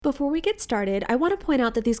before we get started, I want to point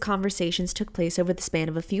out that these conversations took place over the span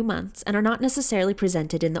of a few months and are not necessarily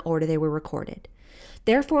presented in the order they were recorded.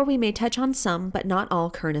 Therefore, we may touch on some, but not all,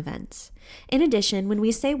 current events. In addition, when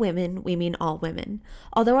we say women, we mean all women.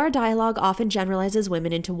 Although our dialogue often generalizes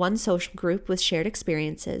women into one social group with shared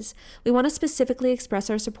experiences, we want to specifically express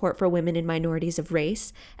our support for women in minorities of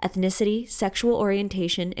race, ethnicity, sexual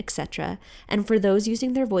orientation, etc., and for those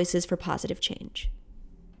using their voices for positive change.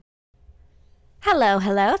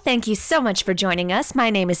 Hello. Thank you so much for joining us. My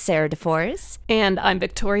name is Sarah DeForest. And I'm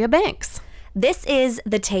Victoria Banks. This is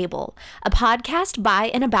The Table, a podcast by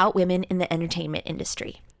and about women in the entertainment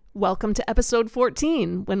industry. Welcome to episode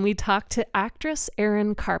 14, when we talk to actress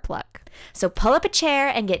Erin Karpluk. So pull up a chair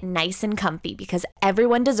and get nice and comfy, because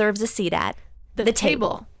everyone deserves a seat at The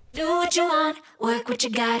Table. Do what you want, work what you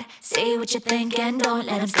got, say what you think, and don't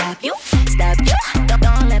let them stop you. Stop you,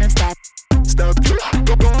 don't let them stop. Stop you,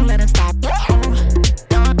 don't let them stop you.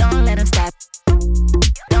 Don't let them stop.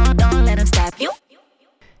 Don't let them stop you.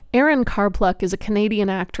 Erin Karpluk is a Canadian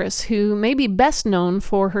actress who may be best known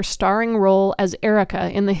for her starring role as Erica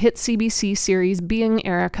in the hit CBC series Being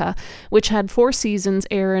Erica, which had 4 seasons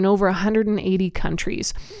air in over 180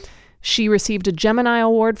 countries. She received a Gemini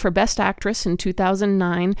Award for Best Actress in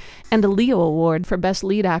 2009 and a Leo Award for Best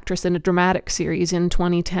Lead Actress in a Dramatic Series in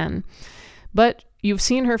 2010. But you've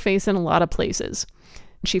seen her face in a lot of places.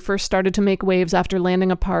 She first started to make waves after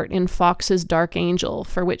landing a part in Fox's Dark Angel,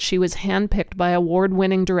 for which she was handpicked by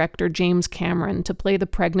award-winning director James Cameron to play the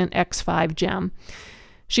pregnant X5 gem.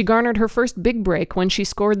 She garnered her first big break when she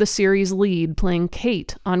scored the series lead playing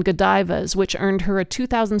Kate on Godivas, which earned her a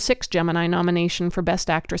 2006 Gemini nomination for Best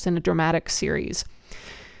Actress in a Dramatic Series.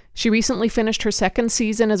 She recently finished her second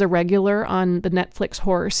season as a regular on the Netflix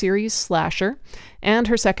horror series Slasher, and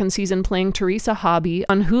her second season playing Teresa Hobby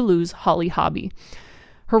on Hulu's Holly Hobby.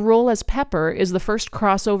 Her role as Pepper is the first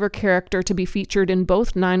crossover character to be featured in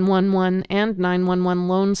both 911 and 911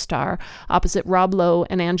 Lone Star, opposite Rob Lowe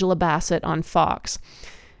and Angela Bassett on Fox.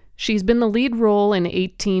 She's been the lead role in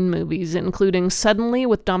 18 movies, including Suddenly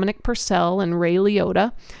with Dominic Purcell and Ray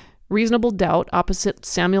Liotta, Reasonable Doubt opposite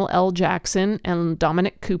Samuel L. Jackson and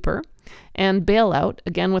Dominic Cooper, and Bailout,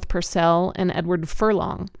 again with Purcell and Edward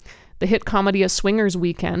Furlong. The hit comedy A Swingers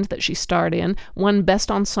Weekend that she starred in won Best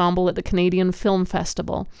Ensemble at the Canadian Film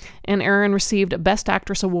Festival, and Erin received a Best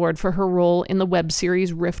Actress Award for her role in the web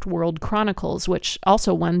series Rift World Chronicles, which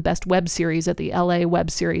also won Best Web Series at the LA Web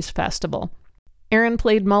Series Festival. Erin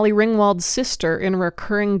played Molly Ringwald's sister in a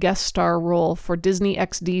recurring guest star role for Disney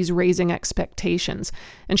XD's Raising Expectations,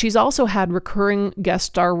 and she's also had recurring guest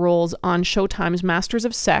star roles on Showtime's Masters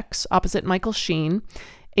of Sex opposite Michael Sheen,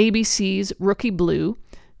 ABC's Rookie Blue,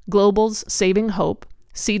 Global's Saving Hope,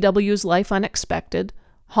 CW's Life Unexpected,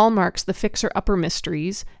 Hallmark's The Fixer-Upper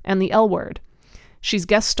Mysteries, and The L Word. She's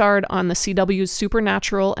guest starred on the CW's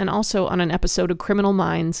Supernatural and also on an episode of Criminal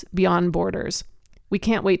Minds Beyond Borders. We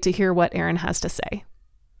can't wait to hear what Erin has to say.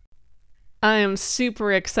 I am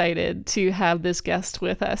super excited to have this guest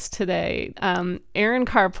with us today. Erin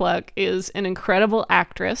Karpluk is an incredible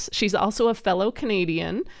actress. She's also a fellow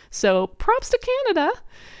Canadian, so props to Canada.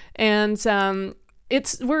 And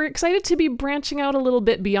we're excited to be branching out a little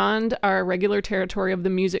bit beyond our regular territory of the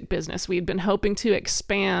music business. We've been hoping to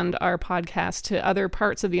expand our podcast to other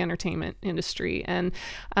parts of the entertainment industry. And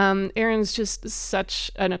Erin's just such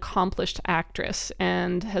an accomplished actress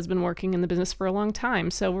and has been working in the business for a long time.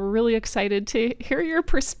 So we're really excited to hear your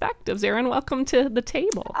perspectives. Erin, welcome to The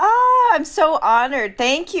Table. I'm so honored.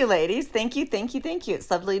 Thank you, ladies. Thank you. It's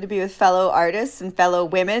lovely to be with fellow artists and fellow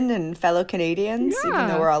women and fellow Canadians, even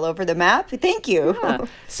though we're all over the map. Thank you. Yeah.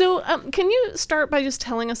 So can you start by just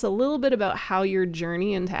telling us a little bit about how your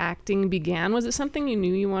journey into acting began? Was it something you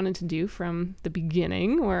knew you wanted to do from the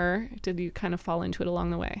beginning, or did you kind of fall into it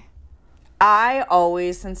along the way? I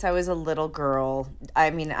always, since I was a little girl,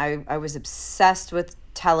 I was obsessed with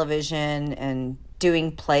television and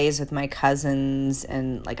doing plays with my cousins,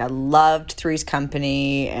 and I loved Three's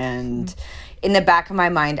Company, and in the back of my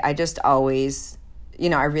mind, I just always,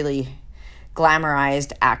 I really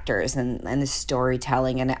glamorized actors and the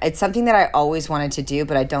storytelling, and it's something that I always wanted to do,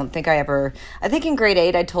 but I don't think I think in grade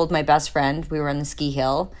 8 I told my best friend, we were on the ski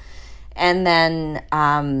hill, and then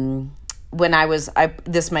when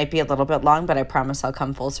this might be a little bit long, but I promise I'll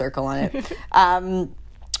come full circle on it.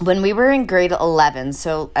 When we were in grade 11,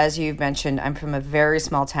 so as you mentioned, I'm from a very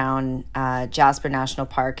small town, Jasper National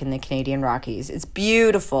Park in the Canadian Rockies. It's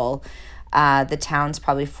beautiful. The town's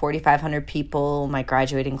probably 4,500 people. My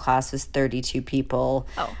graduating class was 32 people.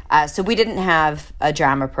 So we didn't have a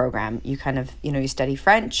drama program. You kind of, you study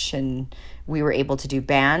French, and we were able to do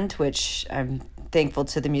band, which I'm thankful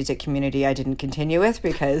to the music community I didn't continue with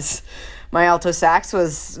because my alto sax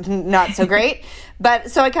was not so great.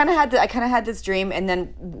 But so I kind of had this dream, and then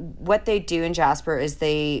what they do in Jasper is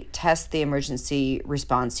they test the emergency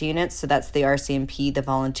response units. So that's the RCMP, the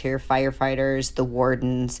volunteer firefighters, the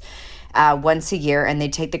wardens, once a year, and they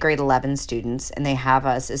take the grade 11 students, and they have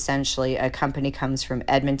us essentially, a company comes from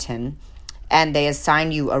Edmonton, and they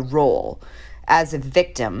assign you a role as a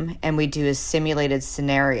victim, and we do a simulated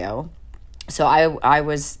scenario. So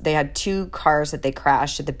they had 2 cars that they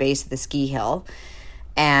crashed at the base of the ski hill,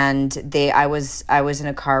 and I was in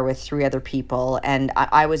a car with 3 other people, and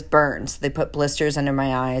I was burned. So they put blisters under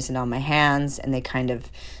my eyes and on my hands, and they kind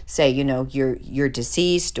of say, you're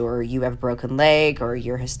deceased, or you have a broken leg, or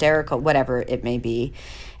you're hysterical, whatever it may be.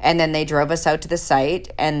 And then they drove us out to the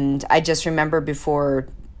site, and I just remember before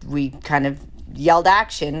we kind of yelled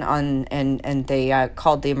action on, and they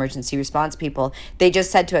called the emergency response people, they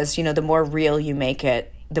just said to us, the more real you make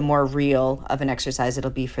it, the more real of an exercise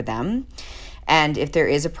it'll be for them. And if there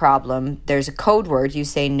is a problem, there's a code word. You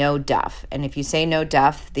say no duff. And if you say no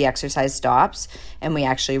duff, the exercise stops, and we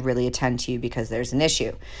actually really attend to you because there's an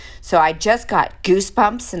issue. So I just got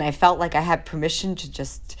goosebumps, and I felt like I had permission to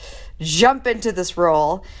just jump into this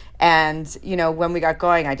role. And, when we got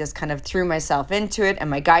going, I just kind of threw myself into it.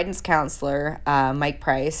 And my guidance counselor, Mike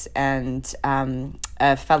Price, and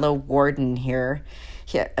a fellow warden here,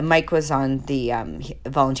 Mike was on the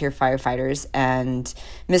volunteer firefighters, and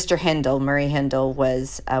Mr. Hindle, Murray Hindle,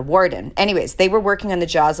 was a warden. Anyways, they were working on the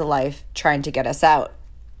jaws of life trying to get us out.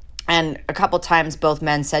 And a couple times both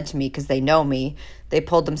men said to me, because they know me, they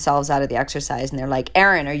pulled themselves out of the exercise, and they're like,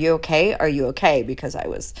 Erin, are you okay? Are you okay? Because I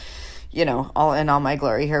was, all in all my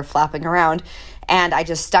glory here, flapping around. And I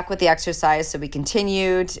just stuck with the exercise, so we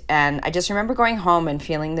continued. And I just remember going home and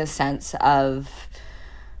feeling this sense of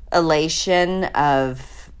elation,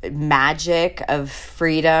 of magic, of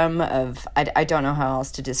freedom, of I don't know how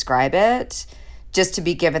else to describe it, just to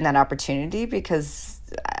be given that opportunity, because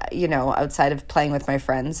outside of playing with my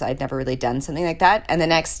friends, I'd never really done something like that. And the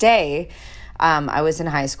next day, I was in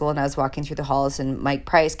high school, and I was walking through the halls, and Mike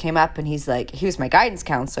Price came up, and he was my guidance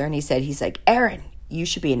counselor, and he's like, Erin, you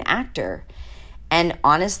should be an actor. And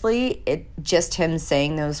honestly, just him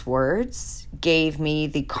saying those words gave me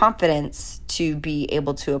the confidence to be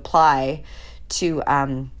able to apply to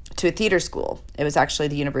a theater school. It was actually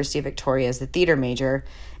the University of Victoria as a theater major,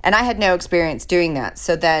 and I had no experience doing that.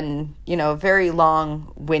 So then, a very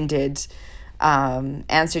long-winded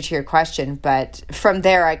answer to your question, but from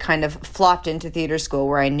there I kind of flopped into theater school,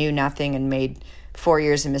 where I knew nothing and made 4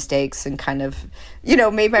 years of mistakes, and kind of,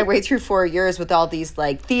 made my way through 4 years with all these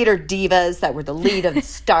like theater divas that were the lead of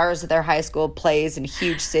stars of their high school plays in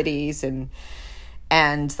huge cities.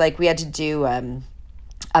 And like we had to do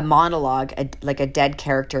a monologue, like a dead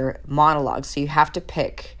character monologue. So you have to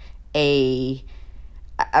pick a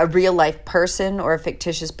real life person or a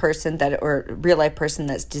fictitious person or real life person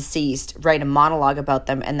that's deceased, write a monologue about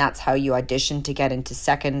them. And that's how you audition to get into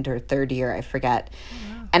second or third year, I forget.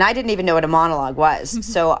 And I didn't even know what a monologue was.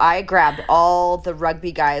 So I grabbed all the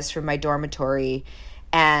rugby guys from my dormitory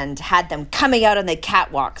and had them coming out on the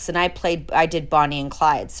catwalks. And I did Bonnie and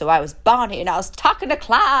Clyde. So I was Bonnie, and I was talking to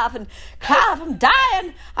Clive, and Clive, I'm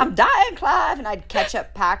dying, Clive. And I'd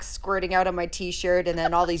ketchup packs squirting out on my t-shirt. And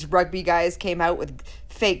then all these rugby guys came out with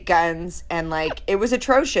fake guns. And like, it was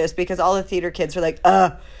atrocious, because all the theater kids were like,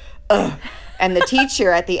 And the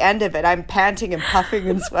teacher at the end of it, I'm panting and puffing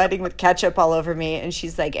and sweating with ketchup all over me. And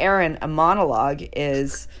she's like, Erin, a monologue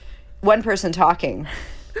is one person talking.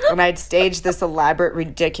 And I'd staged this elaborate,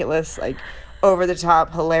 ridiculous, like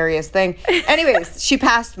over-the-top, hilarious thing. Anyways, she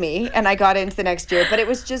passed me, and I got into the next year. But it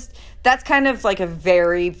was just, that's kind of like a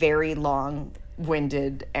very, very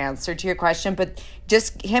long-winded answer to your question. But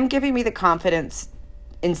just him giving me the confidence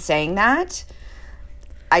in saying that,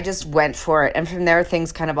 I just went for it. And from there,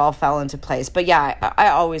 things kind of all fell into place. But yeah, I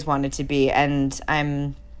always wanted to be. And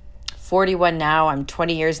I'm 41 now. I'm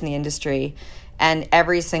 20 years in the industry. And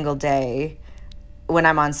every single day when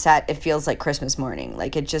I'm on set, it feels like Christmas morning.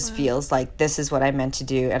 Like, it just feels like this is what I meant to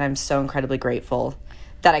do. And I'm so incredibly grateful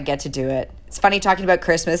that I get to do it. It's funny talking about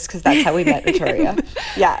Christmas, because that's how we met Victoria.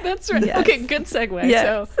 Yeah. That's right. Yes. Okay, good segue.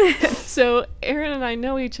 Yes. So Erin and I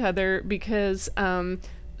know each other because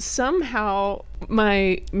somehow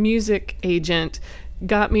my music agent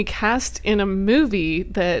got me cast in a movie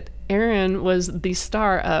that Erin was the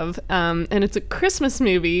star of, and it's a Christmas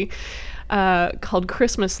movie. called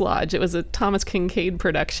Christmas Lodge. It was a Thomas Kincaid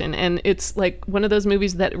production, and it's like one of those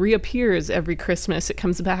movies that reappears every Christmas. It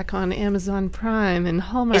comes back on Amazon Prime and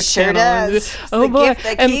Hallmark It sure Channel. does. Oh the boy! gift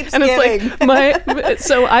that keeps and giving. it's like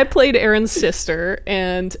so I played Aaron's sister,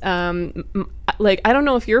 and like, I don't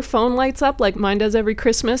know if your phone lights up like mine does every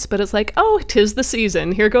Christmas, but it's like, oh, 'tis the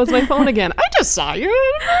season. Here goes my phone again. I just saw you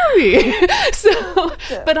in a movie.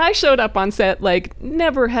 But I showed up on set like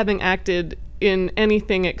never having acted in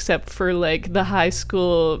anything except for like the high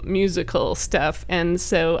school musical stuff, and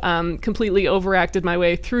so completely overacted my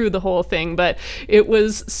way through the whole thing, but it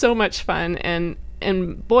was so much fun. And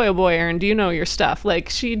boy, oh boy, Erin, do you know your stuff? Like,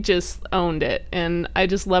 she just owned it, and I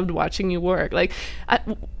just loved watching you work. Like,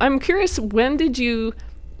 I'm curious, when did you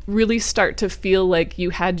really start to feel like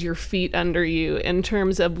you had your feet under you in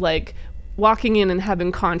terms of like walking in and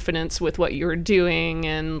having confidence with what you were doing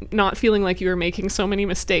and not feeling like you were making so many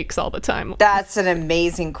mistakes all the time? That's an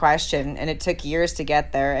amazing question, and it took years to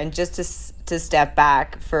get there. And just to step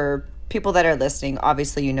back, for people that are listening,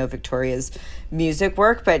 obviously you know Victoria's music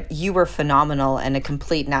work, but you were phenomenal and a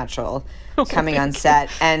complete natural coming on set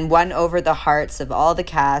and won over the hearts of all the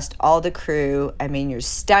cast, all the crew. I mean, you're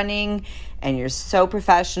stunning and you're so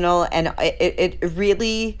professional, and it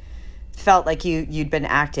really felt like you'd been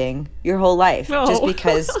acting your whole life. Just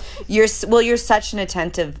because you're such an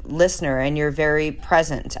attentive listener and you're very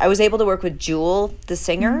present. I was able to work with Jewel, the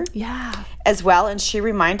singer, as well, and she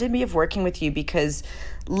reminded me of working with you, because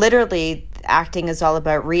literally acting is all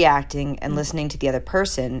about reacting and listening to the other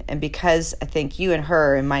person. And because I think you and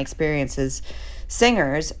her, in my experiences,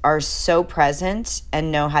 singers are so present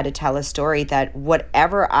and know how to tell a story, that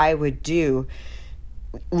whatever I would do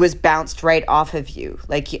was bounced right off of you.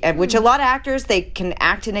 Like, which a lot of actors, they can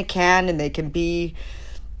act in a can and they can be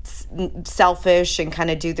selfish and kind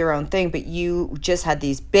of do their own thing, but you just had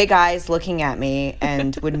these big eyes looking at me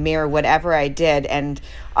and would mirror whatever I did, and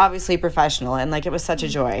obviously professional, and like, it was such a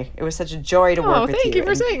joy. It was such a joy to work with you. Thank you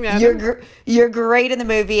for saying that. You're great in the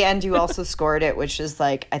movie, and you also scored it, which is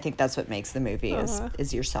like, I think that's what makes the movie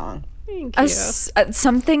is your song. Thank you.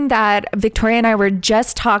 Something that Victoria and I were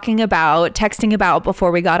just texting about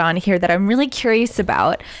before we got on here, that I'm really curious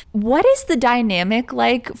about. What is the dynamic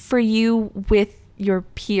like for you with your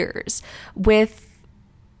peers, with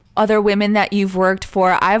other women that you've worked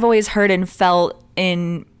for? I've always heard and felt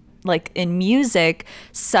in music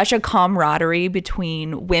such a camaraderie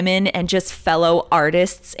between women and just fellow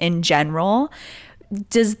artists in general.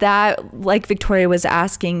 Does that, like Victoria was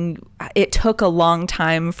asking, it took a long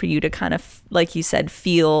time for you to kind of, like you said,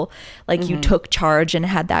 feel like you took charge and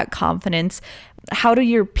had that confidence? How do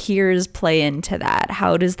your peers play into that?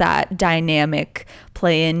 How does that dynamic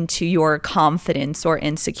play into your confidence or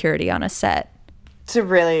insecurity on a set? It's a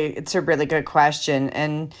really good question.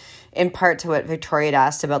 And in part to what Victoria had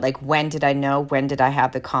asked about, like, when did I know, when did I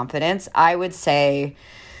have the confidence? I would say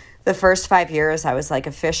the first 5 years, I was like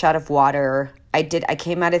a fish out of water. I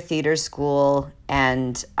came out of theater school,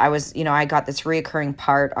 and I was, I got this reoccurring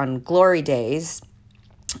part on Glory Days.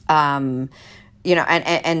 And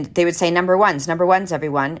they would say number ones,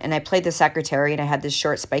 everyone. And I played the secretary, and I had this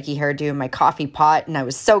short spiky hairdo and my coffee pot, and I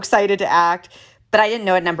was so excited to act, but I didn't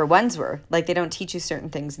know what number ones were. Like, they don't teach you certain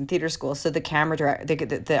things in theater school. So the camera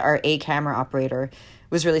director, our camera operator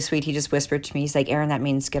was really sweet. He just whispered to me, he's like, Erin, that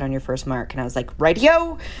means get on your first mark. And I was like,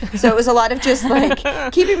 rightio. So it was a lot of just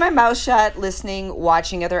like keeping my mouth shut, listening,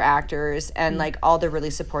 watching other actors, and like all the really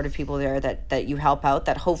supportive people there that you help out,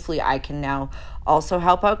 that hopefully I can now also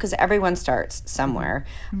help out, because everyone starts somewhere.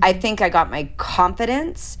 I think I got my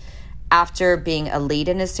confidence after being a lead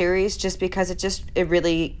in a series, just because it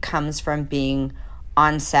really comes from being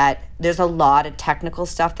on set. There's a lot of technical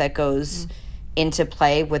stuff that goes into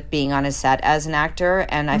play with being on a set as an actor,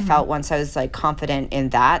 and I felt once I was like confident in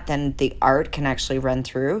that, then the art can actually run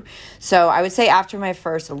through. So I would say after my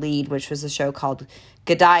first lead, which was a show called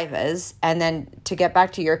Godivas, and then to get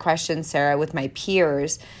back to your question, Sarah, with my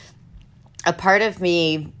peers, a part of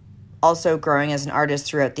me also growing as an artist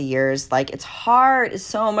throughout the years, like, it's hard, it's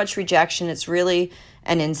so much rejection, it's really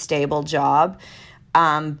an unstable job.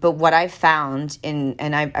 But what I found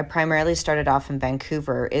and I primarily started off in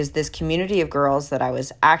Vancouver, is this community of girls that I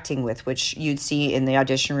was acting with, which you'd see in the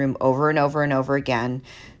audition room over and over and over again.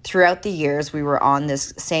 Throughout the years, we were on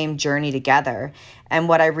this same journey together. And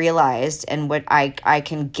what I realized, and what I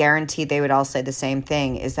can guarantee they would all say the same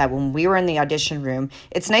thing, is that when we were in the audition room,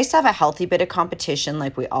 it's nice to have a healthy bit of competition.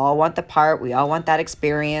 Like, we all want the part, we all want that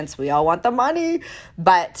experience, we all want the money,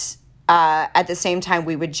 but at the same time,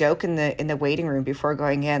 we would joke in the waiting room before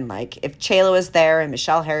going in, like, if Chayla was there and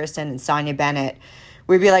Michelle Harrison and Sonia Bennett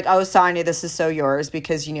we'd be like, oh, Sonia, this is so yours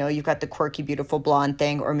because, you know, you've got the quirky, beautiful blonde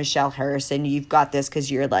thing, or Michelle Harrison, you've got this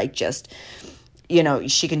because you're like just, you know,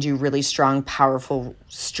 she can do really strong, powerful,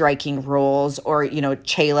 striking roles, or, you know,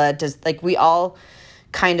 Chayla does, like, we all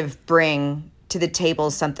kind of bring to the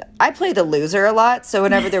table something. I play the loser a lot, so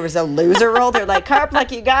whenever there was a loser role, they're like,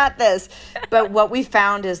 Karpluk, you got this. But what we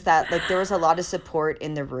found is that, like, there was a lot of support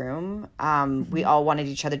in the room. We all wanted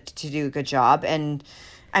each other to do a good job, and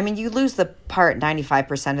I mean, you lose the part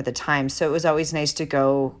 95% of the time, so it was always nice to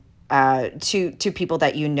go to people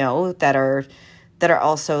that you know that are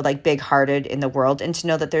also like big-hearted in the world, and to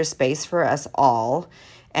know that there's space for us all.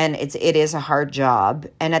 And it is a hard job,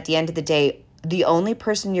 and at the end of the day, the only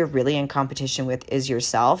person you're really in competition with is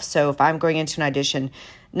yourself. So if I'm going into an audition,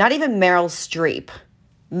 not even Meryl Streep,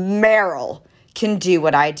 Meryl can do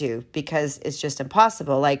what I do, because it's just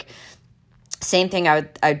impossible. Like, same thing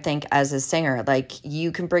I'd think as a singer, like,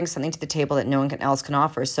 you can bring something to the table that no one else can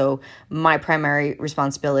offer. So my primary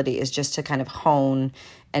responsibility is just to kind of hone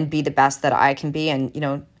and be the best that I can be, and, you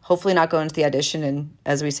know, hopefully not go into the audition and,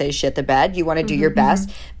 as we say, shit the bed. You want to do your best,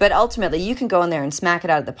 but ultimately you can go in there and smack it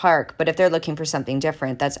out of the park. But if they're looking for something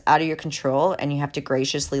different, that's out of your control, and you have to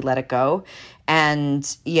graciously let it go. And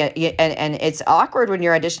and it's awkward when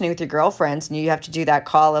you're auditioning with your girlfriends and you have to do that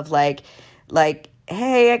call of like,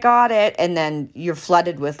 hey, I got it. And then you're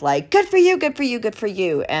flooded with like, good for you, good for you, good for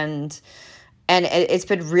you. And it's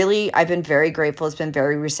been really, I've been very grateful. It's been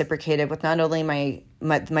very reciprocated with not only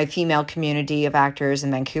my female community of actors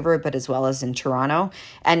in Vancouver, but as well as in Toronto,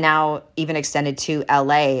 and now even extended to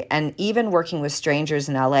LA. And even working with strangers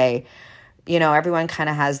in LA, you know, everyone kind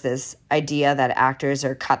of has this idea that actors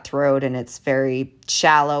are cutthroat and it's very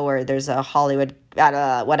shallow, or there's a Hollywood,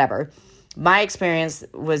 whatever. My experience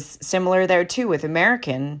was similar there too, with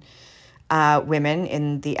American women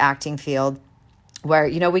in the acting field, where,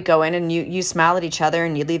 you know, we go in and you smile at each other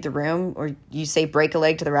and you leave the room, or you say break a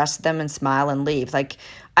leg to the rest of them and smile and leave. Like,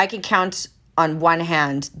 I can count on one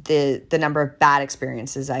hand the number of bad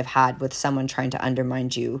experiences I've had with someone trying to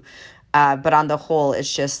undermine you. But on the whole,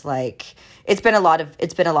 it's just like, it's been a lot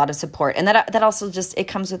of support. And that also just, it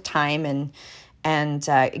comes with time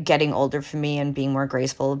and getting older for me and being more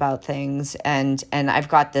graceful about things. And I've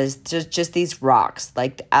got this, just these rocks,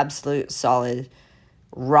 like the absolute solid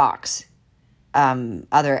rocks,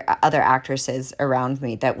 other actresses around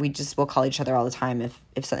me that we just will call each other all the time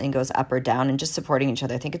if something goes up or down, and just supporting each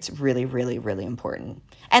other. I think it's really, really, really important.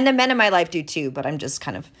 And the men in my life do too, but I'm just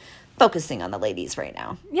kind of focusing on the ladies right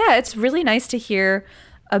now. Yeah, it's really nice to hear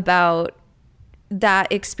about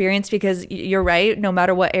that experience, because you're right, no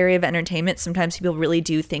matter what area of entertainment, sometimes people really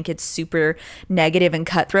do think it's super negative and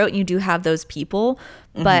cutthroat, and you do have those people.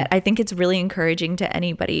 But I think it's really encouraging to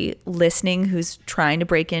anybody listening who's trying to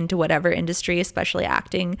break into whatever industry, especially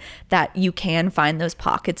acting, that you can find those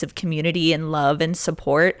pockets of community and love and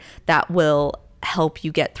support that will help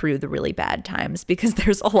you get through the really bad times, because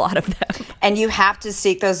there's a lot of them. And you have to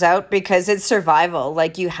seek those out, because it's survival.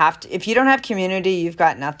 Like, you have to, if you don't have community, you've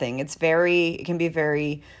got nothing. It can be a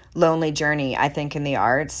very lonely journey, I think, in the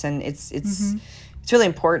arts. And it's really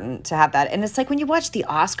important to have that. And it's like when you watch the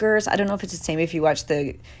Oscars, I don't know if it's the same if you watch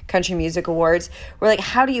the Country Music Awards, where like,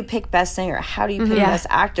 how do you pick best singer? How do you pick best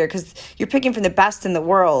actor? Because you're picking from the best in the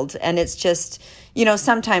world. And it's just, you know,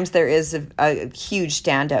 sometimes there is a huge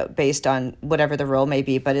standout based on whatever the role may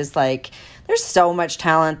be, but it's like, there's so much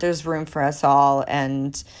talent, there's room for us all.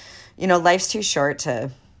 And, you know, life's too short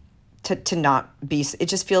to not be, it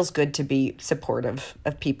just feels good to be supportive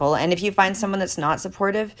of people. And if you find someone that's not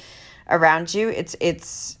supportive around you,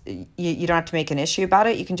 you don't have to make an issue about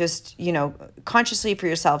it. You can just, you know, consciously for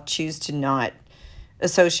yourself choose to not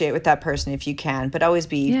associate with that person if you can, but always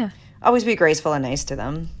be graceful and nice to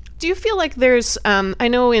them. Do you feel like there's, I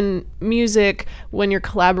know in music, when you're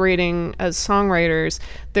collaborating as songwriters,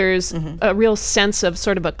 there's a real sense of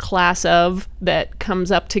sort of a class of that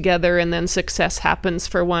comes up together, and then success happens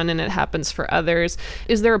for one and it happens for others.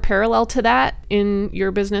 Is there a parallel to that in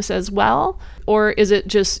your business as well? Or is it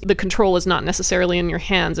just the control is not necessarily in your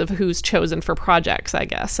hands of who's chosen for projects, I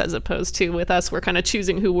guess, as opposed to with us, we're kind of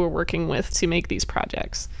choosing who we're working with to make these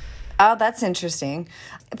projects? Oh, that's interesting.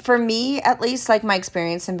 For me, at least, like my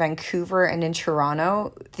experience in Vancouver and in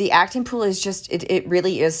Toronto, the acting pool is just, it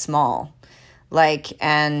really is small. Like,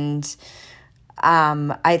 and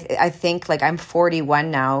I think, like, I'm 41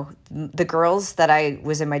 now. The girls that I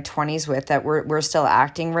was in my 20s with that we're still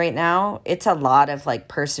acting right now, it's a lot of like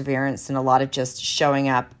perseverance and a lot of just showing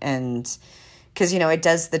up. And because, you know, it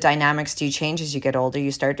does, the dynamics do change as you get older.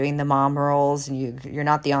 You start doing the mom roles, and you're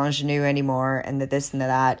not the ingenue anymore, and the this and the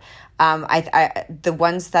that. The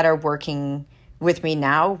ones that are working with me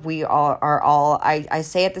now. We all are all, I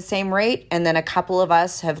say at the same rate. And then a couple of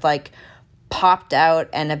us have like popped out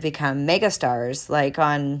and have become megastars, like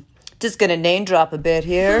on, just going to name drop a bit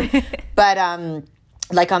here. But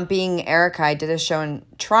like on Being Erica, I did a show in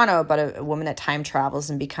Toronto about a woman that time travels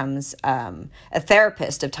and becomes a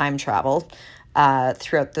therapist of time travel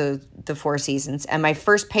throughout the 4 seasons. And my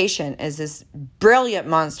first patient is this brilliant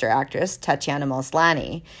monster actress, Tatiana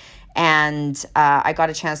Maslany. And I got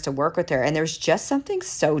a chance to work with her. And there's just something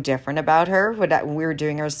so different about her when we were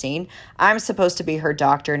doing her scene. I'm supposed to be her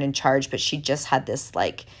doctor and in charge, but she just had this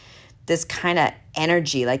like, this kind of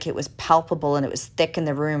energy, like it was palpable and it was thick in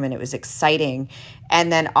the room and it was exciting.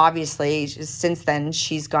 And then obviously since then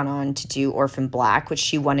she's gone on to do Orphan Black, which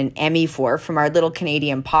she won an Emmy for from our little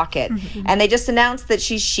Canadian pocket. And they just announced that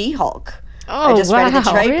she's She-Hulk. Oh, I just read the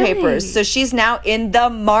trade Really? papers. So she's now in the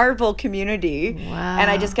Marvel community. Wow. And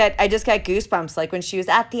I just got goosebumps like when she was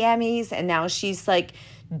at the Emmys, and now she's like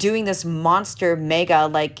doing this monster mega,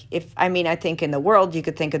 like I think in the world you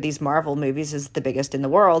could think of these Marvel movies as the biggest in the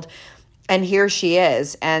world. And here she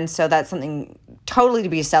is. And so that's something totally to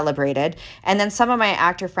be celebrated. And then some of my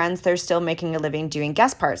actor friends, they're still making a living doing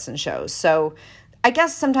guest parts in shows. So I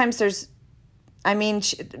guess sometimes there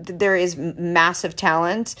is massive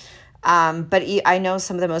talent. But I know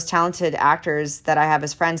some of the most talented actors that I have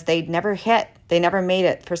as friends, they never hit. They never made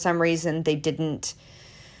it. For some reason, they didn't.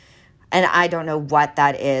 And I don't know what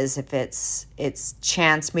that is. If it's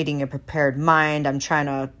chance meeting a prepared mind. I'm trying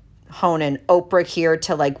to hone in Oprah here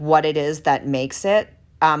to like what it is that makes it.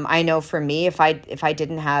 I know for me, if I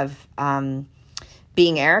didn't have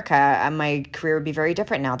Being Erica, my career would be very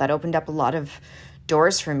different now. That opened up a lot of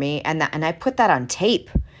doors for me, and I put that on tape.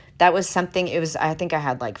 That was something, I think I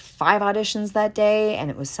had like 5 auditions that day, and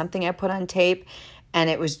it was something I put on tape, and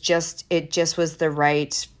it just was the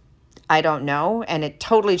right, I don't know, and it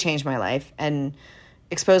totally changed my life and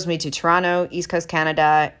exposed me to Toronto, East Coast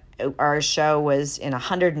Canada. Our show was in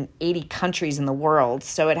 180 countries in the world,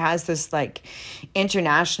 so it has this like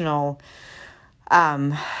international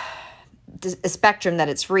spectrum that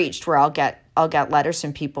it's reached, where I'll get letters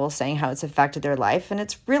from people saying how it's affected their life, and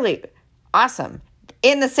it's really awesome.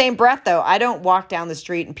 In the same breath, though, I don't walk down the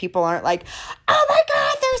street and people aren't like, "Oh my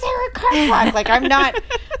God, there's Eric Cartwright." Like I'm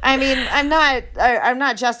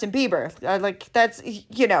not Justin Bieber. Like that's,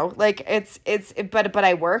 like but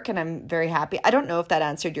I work and I'm very happy. I don't know if that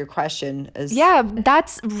answered your question. Yeah,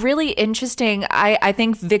 that's really interesting. I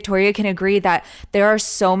think Victoria can agree that there are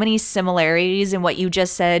so many similarities in what you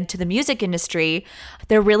just said to the music industry.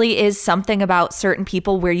 There really is something about certain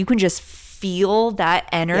people where you can just feel that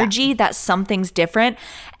energy, that something's different.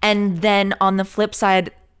 And then on the flip side,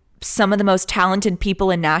 some of the most talented people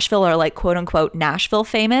in Nashville are like quote unquote Nashville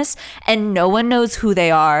famous, and no one knows who they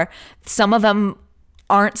are. Some of them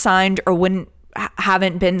aren't signed or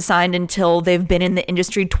haven't been signed until they've been in the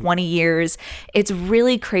industry 20 years. It's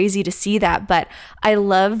really crazy to see that. But I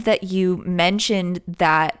love that you mentioned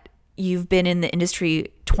that you've been in the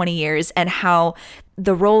industry 20 years and how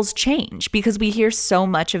the roles change, because we hear so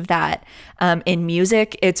much of that in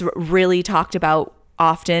music. It's really talked about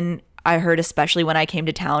often. I heard, especially when I came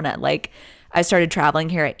to town I started traveling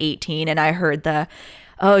here at 18, and I heard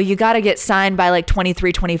you got to get signed by like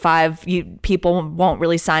 23, 25. People won't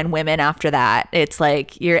really sign women after that. It's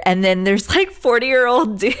like and then there's like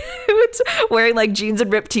 40-year-old dudes wearing like jeans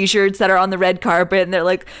and ripped t-shirts that are on the red carpet, and they're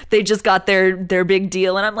like, they just got their big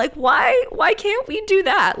deal. And I'm like, why can't we do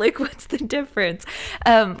that? Like, what's the difference?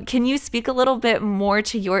 Can you speak a little bit more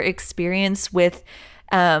to your experience with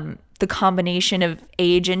the combination of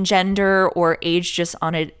age and gender, or age just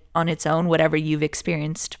on its own, whatever you've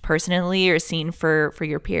experienced personally or seen for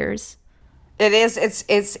your peers? It is.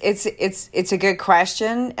 It's a good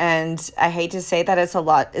question, and I hate to say that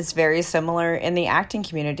it's very similar in the acting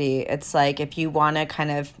community. It's like if you want to kind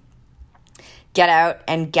of get out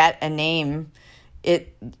and get a name,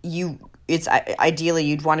 it's ideally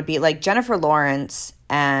you'd want to be like Jennifer Lawrence.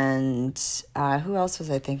 And who else was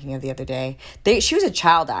I thinking of the other day? She was a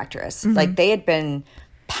child actress. Mm-hmm. Like they had been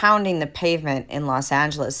pounding the pavement in Los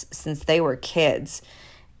Angeles since they were kids.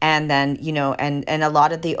 And then, and a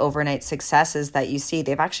lot of the overnight successes that you see,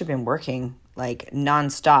 they've actually been working like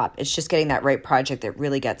nonstop. It's just getting that right project that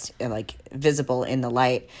really gets like visible in the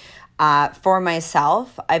light. For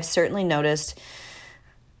myself, I've certainly noticed,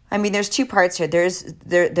 there's 2 parts here. There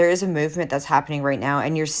is a movement that's happening right now,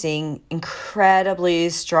 and you're seeing incredibly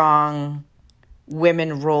strong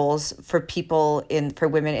women roles for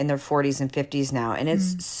women in their 40s and 50s now, and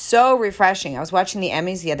it's so refreshing. I was watching the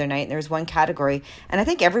Emmys the other night, and there was one category, and I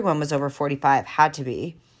think everyone was over 45, had to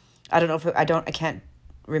be. I don't know if I can't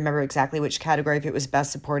remember exactly which category, if it was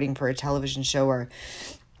best supporting for a television show or.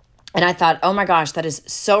 And I thought, oh my gosh, that is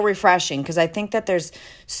so refreshing, because I think that there's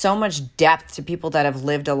so much depth to people that have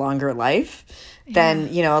lived a longer life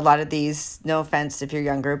than, you know, a lot of these, no offense if you're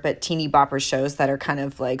younger, but teeny bopper shows that are kind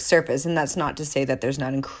of like surface. And that's not to say that there's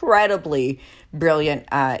not incredibly brilliant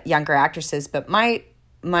younger actresses, but my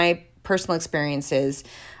personal experience is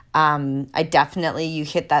I definitely, you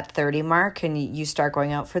hit that 30 mark and you start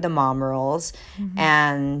going out for the mom roles.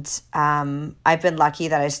 And I've been lucky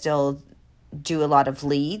that I still do a lot of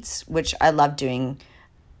leads, which I love doing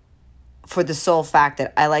for the sole fact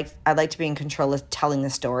that I like to be in control of telling the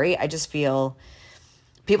story. I just feel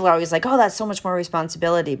people are always like, oh, that's so much more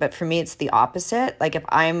responsibility. But for me, it's the opposite. Like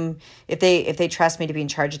if they trust me to be in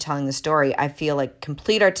charge of telling the story, I feel like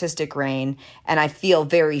complete artistic reign and I feel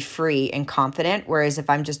very free and confident. Whereas if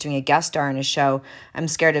I'm just doing a guest star in a show, I'm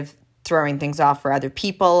scared of throwing things off for other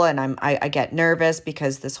people. And I get nervous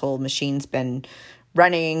because this whole machine's been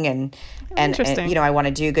running and you know, I want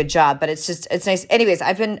to do a good job, but it's nice. Anyways,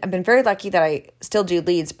 I've been very lucky that I still do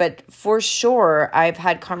leads, but for sure I've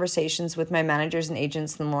had conversations with my managers and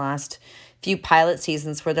agents in the last few pilot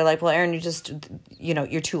seasons where they're like, well, Erin,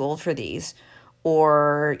 you're too old for these,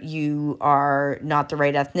 or you are not the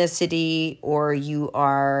right ethnicity, or you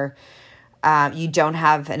are you don't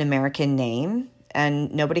have an American name.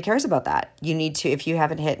 And nobody cares about that. You need to, if you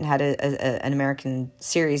haven't hit and had an American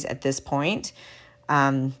series at this point,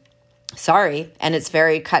 sorry. And it's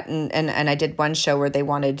very cut and I did one show where they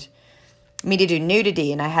wanted me to do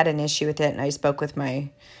nudity and I had an issue with it. And I spoke with my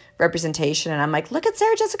representation and I'm like, look at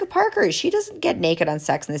Sarah Jessica Parker. She doesn't get naked on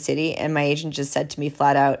Sex and the City. And my agent just said to me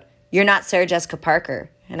flat out, you're not Sarah Jessica Parker.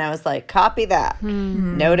 And I was like, copy that.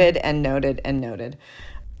 Noted and noted and noted.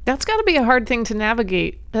 That's got to be a hard thing to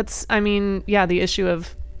navigate. The issue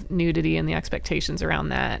of nudity and the expectations around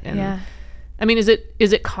that. And I mean, is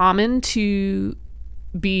it common to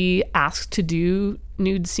be asked to do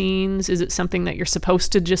nude scenes? Is it something that you're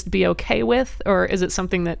supposed to just be okay with, or is it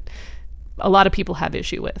something that a lot of people have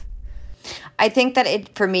issue with? I think that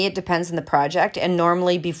for me, it depends on the project. And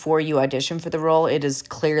normally before you audition for the role, it is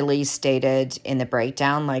clearly stated in the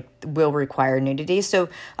breakdown, like will require nudity. So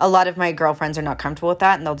a lot of my girlfriends are not comfortable with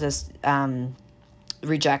that and they'll just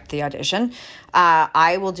reject the audition.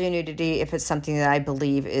 I will do nudity if it's something that I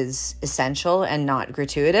believe is essential and not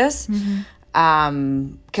gratuitous.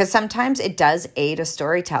 Because sometimes it does aid a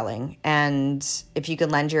storytelling. And if you can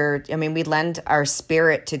we lend our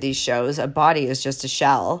spirit to these shows. A body is just a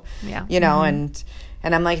shell, you know, and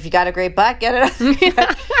I'm like, if you got a great butt, get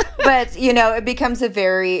it. But, you know, it becomes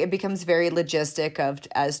very logistic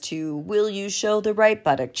as to, will you show the right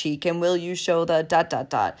buttock cheek and will you show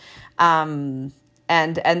the ... And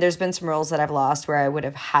there's been some roles that I've lost where I would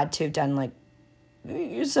have had to have done like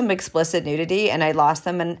some explicit nudity and I lost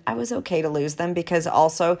them and I was okay to lose them because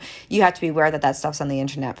also you have to be aware that stuff's on the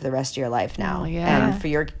internet for the rest of your life now. And for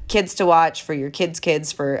your kids to watch, for your kids'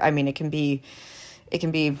 it can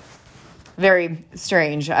be very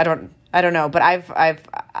strange. I don't know, but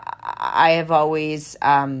I have always,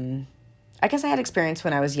 I guess I had experience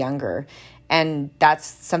when I was younger and that's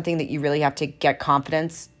something that you really have to get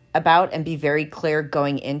confidence about and be very clear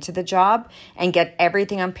going into the job and get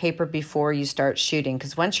everything on paper before you start shooting.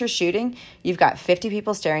 Because once you're shooting, you've got 50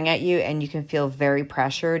 people staring at you and you can feel very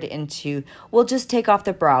pressured into, well, just take off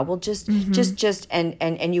the bra. Well, just,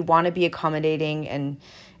 and you want to be accommodating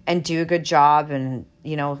and do a good job and,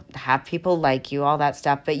 you know, have people like you, all that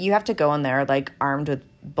stuff. But you have to go in there like armed with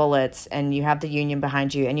bullets and you have the union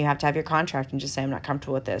behind you and you have to have your contract and just say, I'm not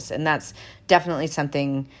comfortable with this. And that's definitely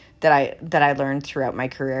something that I learned throughout my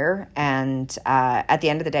career. And at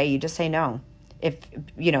the end of the day, you just say no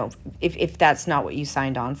if that's not what you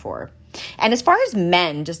signed on for. And as far as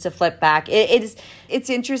men, just to flip back, it's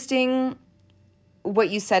interesting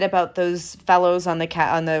what you said about those fellows on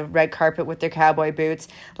the red carpet with their cowboy boots.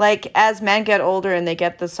 Like as men get older and they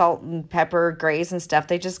get the salt and pepper grays and stuff,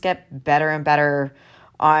 they just get better and better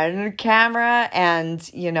on camera. And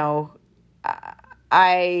you know,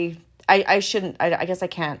 I guess I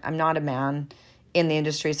can't. I'm not a man in the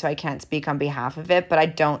industry, so I can't speak on behalf of it. But I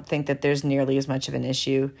don't think that there's nearly as much of an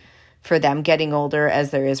issue for them getting older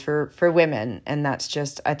as there is for women. And that's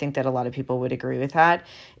just, I think that a lot of people would agree with that.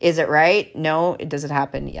 Is it right? No. Does it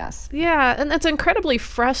happen? Yes. Yeah. And that's incredibly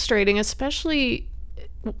frustrating, especially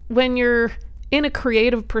when you're in a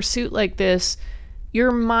creative pursuit like this.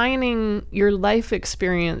 You're mining your life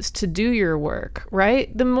experience to do your work,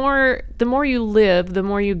 right? The more you live, the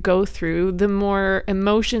more you go through, the more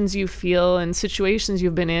emotions you feel and situations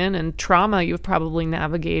you've been in and trauma you've probably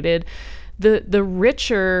navigated, the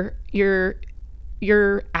richer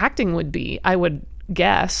your acting would be, I would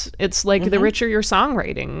guess. It's like the richer your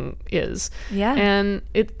songwriting is. Yeah. And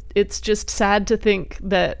it's just sad to think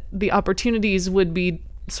that the opportunities would be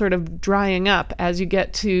sort of drying up as you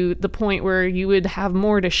get to the point where you would have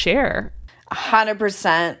more to share.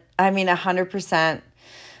 100%. I mean, 100%.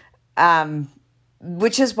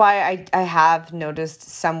 Which is why I have noticed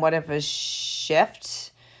somewhat of a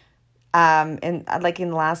shift in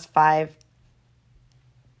the last 5+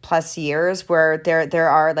 years, where there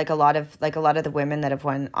are like a lot of the women that have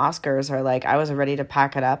won Oscars are like, I was ready to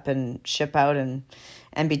pack it up and ship out and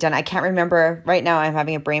be done. I can't remember right now. I'm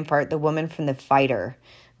having a brain fart. The woman from The Fighter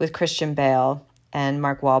with Christian Bale and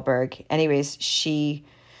Mark Wahlberg. Anyways, she's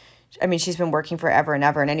been working forever and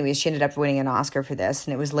ever. And anyways, she ended up winning an Oscar for this,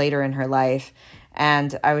 and it was later in her life.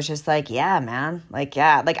 And I was just like, yeah, man. Like,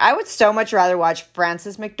 yeah. Like, I would so much rather watch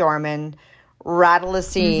Frances McDormand rattle a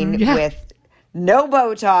scene with no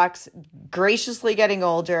Botox, graciously getting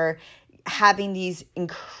older, having these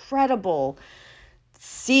incredible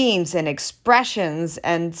scenes and expressions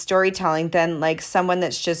and storytelling than like someone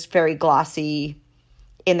that's just very glossy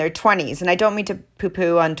in their 20s. And I don't mean to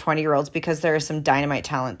poo-poo on 20-year-olds, because there is some dynamite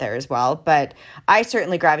talent there as well. But I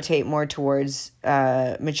certainly gravitate more towards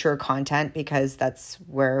mature content, because that's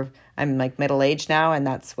where I'm like middle-aged now, and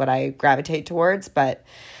that's what I gravitate towards. But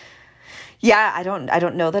yeah, I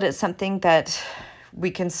don't know that it's something that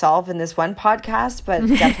we can solve in this one podcast, but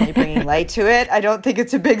definitely bringing light to it. I don't think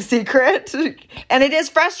it's a big secret. And it is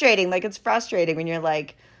frustrating. Like, it's frustrating when you're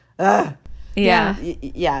like, ugh. Yeah.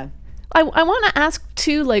 Yeah. I want to ask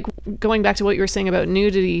too, like, going back to what you were saying about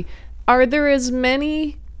nudity, are there as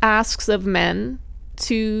many asks of men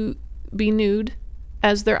to be nude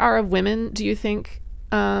as there are of women, do you think?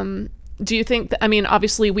 Do you think that, I mean,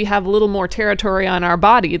 obviously we have a little more territory on our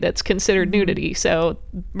body that's considered nudity. So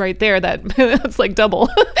right there, that's like double.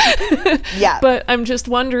 Yeah. But I'm just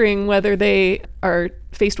wondering whether they are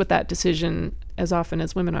faced with that decision as often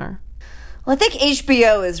as women are. Well, I think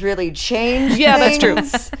HBO has really changed that's true.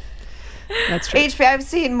 things. That's true. I've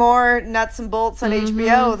seen more nuts and bolts on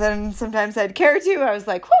HBO than sometimes I'd care to. I was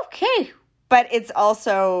like, okay. But it's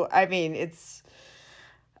also, I mean, it's,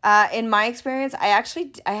 in my experience, I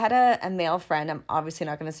had a male friend. I'm obviously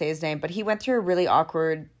not going to say his name, but he went through a really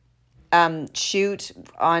awkward shoot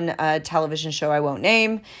on a television show I won't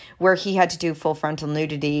name, where he had to do full frontal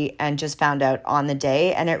nudity and just found out on the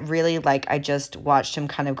day. And it really, like, I just watched him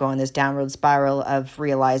kind of go on this downward spiral of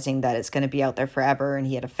realizing that it's going to be out there forever, and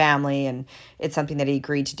he had a family, and it's something that he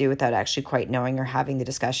agreed to do without actually quite knowing or having the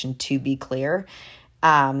discussion, to be clear.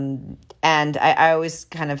 And I always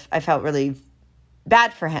I felt really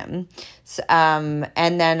bad for him. So,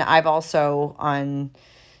 and then I've also, on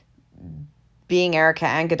being Erica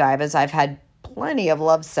and Godivas, I've had plenty of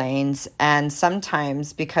love sayings, and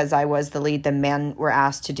sometimes because I was the lead, the men were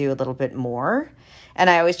asked to do a little bit more, and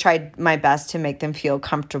I always tried my best to make them feel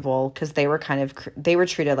comfortable, because they were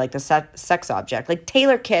treated like the sex object. Like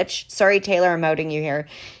Taylor Kitsch, sorry Taylor, I'm outing you here.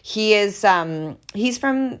 He is he's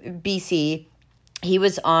from BC. He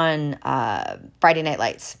was on Friday Night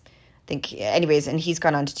Lights, I think. Anyways, and he's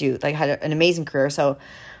gone on to do had an amazing career. So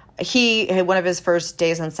he had, one of his first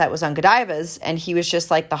days on set was on Godivas, and he was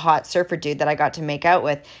just like the hot surfer dude that I got to make out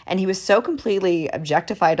with. And he was so completely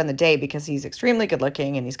objectified on the day, because he's extremely good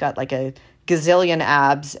looking and he's got like a gazillion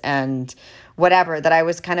abs and whatever, that I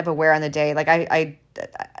was kind of aware on the day. Like I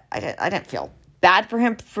didn't feel bad for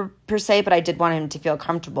him per se, but I did want him to feel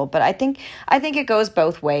comfortable. But I think it goes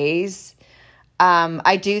both ways.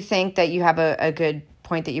 I do think that you have a good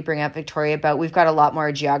point that you bring up, Victoria, about we've got a lot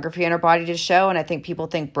more geography in our body to show, and I think people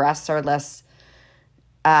think breasts are less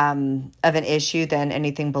of an issue than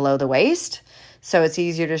anything below the waist, so it's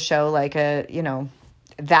easier to show like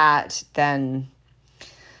that than.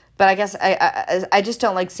 But I guess I just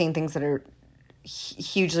don't like seeing things that are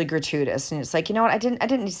hugely gratuitous, and it's like, you know what, I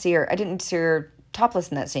didn't see her topless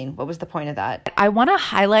in that scene. What was the point of that? I want to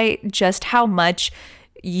highlight just how much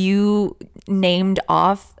you named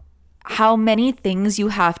off how many things you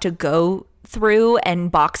have to go through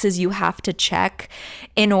and boxes you have to check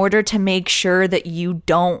in order to make sure that you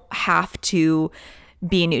don't have to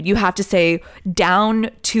be nude. You have to say down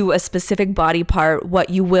to a specific body part what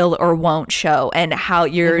you will or won't show, and how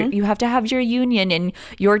you have to have your union and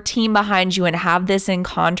your team behind you and have this in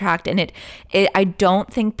contract. And I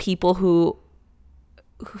don't think people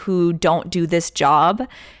who don't do this job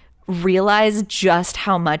realize just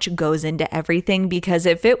how much goes into everything, because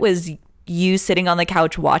if it was you sitting on the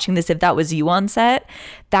couch watching this, if that was you on set,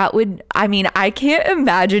 I can't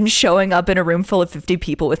imagine showing up in a room full of 50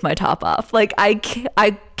 people with my top off. Like I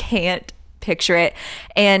can't picture it.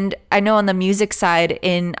 And I know on the music side,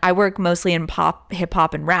 I work mostly in pop, hip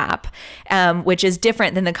hop, and rap, which is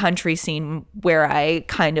different than the country scene where I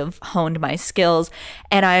kind of honed my skills.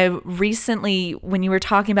 And I recently, when you were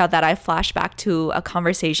talking about that, I flashed back to a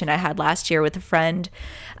conversation I had last year with a friend,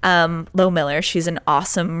 Lo Miller. She's an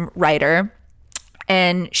awesome writer.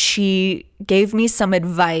 And she gave me some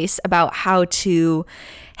advice about how to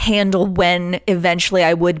handle when eventually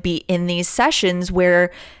I would be in these sessions where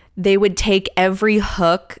they would take every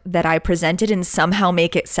hook that I presented and somehow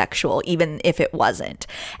make it sexual, even if it wasn't.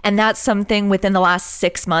 And that's something within the last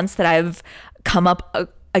 6 months that I've come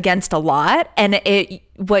up against a lot. And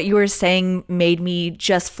what you were saying made me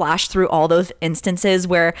just flash through all those instances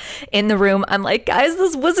where in the room I'm like, guys,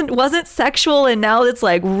 this wasn't sexual, and now it's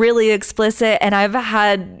like really explicit. And I've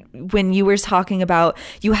had, when you were talking about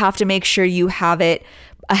you have to make sure you have it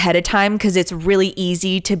ahead of time, because it's really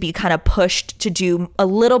easy to be kind of pushed to do a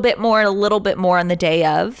little bit more on the day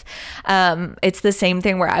of. It's the same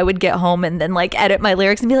thing where I would get home and then like edit my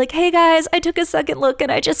lyrics and be like, hey guys, I took a second look and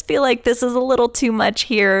I just feel like this is a little too much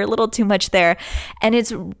here, a little too much there. And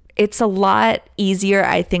it's a lot easier,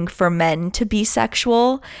 I think, for men to be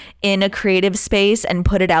sexual in a creative space and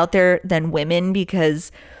put it out there than women,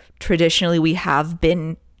 because traditionally we have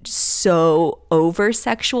been so over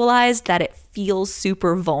sexualized that it feels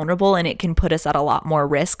super vulnerable, and it can put us at a lot more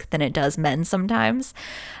risk than it does men sometimes.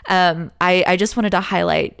 I just wanted to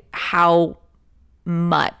highlight how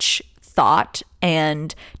much thought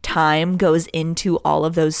and time goes into all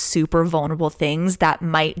of those super vulnerable things that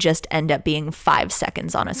might just end up being 5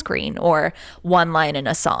 seconds on a screen or one line in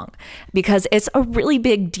a song, because it's a really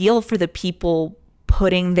big deal for the people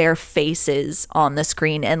putting their faces on the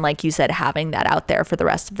screen and, like you said, having that out there for the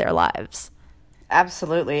rest of their lives.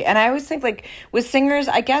 Absolutely. And I always think, like, with singers,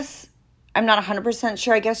 I guess, I'm not 100%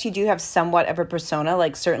 sure. I guess you do have somewhat of a persona,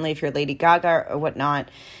 like certainly if you're Lady Gaga or whatnot,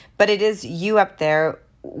 but it is you up there.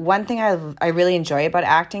 One thing I really enjoy about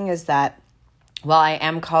acting is that while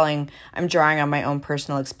I'm drawing on my own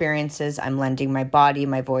personal experiences, I'm lending my body,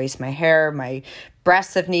 my voice, my hair, my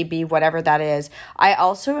breasts if need be, whatever that is, I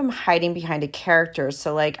also am hiding behind a character.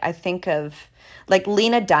 So like I think of like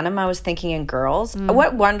Lena Dunham, I was thinking in Girls.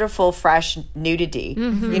 What wonderful fresh nudity.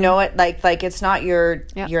 You know what? Like it's not your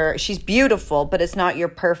she's beautiful, but it's not your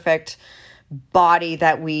perfect body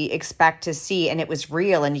that we expect to see, and it was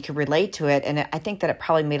real and you could relate to it. And I think that it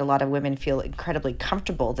probably made a lot of women feel incredibly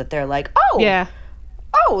comfortable, that they're like, okay.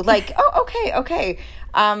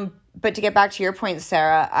 But to get back to your point,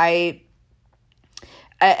 Sarah, I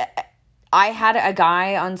had a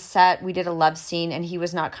guy on set. We did a love scene and he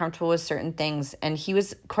was not comfortable with certain things, and he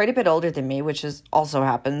was quite a bit older than me, which also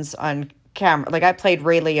happens on camera. Like I played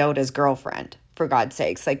Ray Liotta's girlfriend, for God's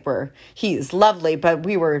sakes. Like he's lovely, but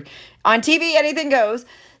we were on TV, anything goes.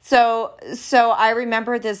 So I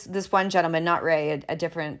remember this one gentleman, not Ray, a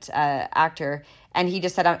different actor, and he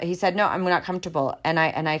said, no, I'm not comfortable. And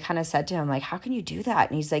I kind of said to him, like, how can you do that?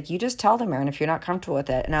 And he's like, you just tell them, Aaron, if you're not comfortable with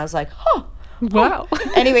it. And I was like, wow.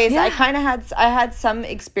 Anyways, I had some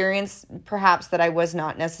experience perhaps that I was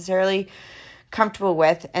not necessarily comfortable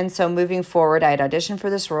with. And so moving forward, I had auditioned for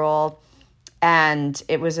this role, and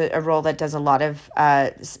it was a role that does a lot of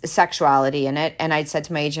sexuality in it. And I said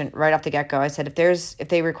to my agent right off the get-go, I said, if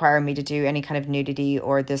they require me to do any kind of nudity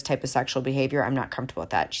or this type of sexual behavior, I'm not comfortable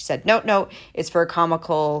with that. She said, no, it's for a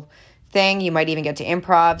comical thing. You might even get to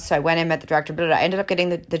improv. So I went in, met the director, but I ended up getting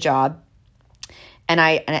the job. And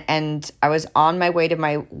I was on my way to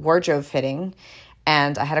my wardrobe fitting,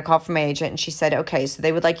 and I had a call from my agent, and she said, okay, so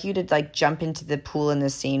they would like you to like jump into the pool in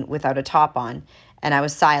this scene without a top on. And I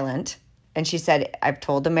was silent. And she said, I've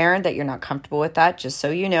told them, Aaron, that you're not comfortable with that, just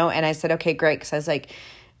so you know. And I said, okay, great. Because I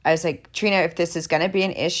was like, Trina, if this is going to be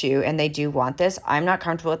an issue and they do want this, I'm not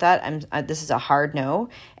comfortable with that. This is a hard no.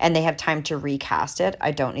 And they have time to recast it.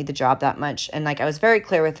 I don't need the job that much. And like, I was very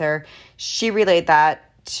clear with her. She relayed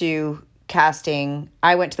that to casting.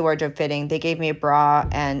 I went to the wardrobe fitting. They gave me a bra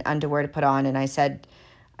and underwear to put on. And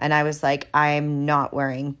I was like, I'm not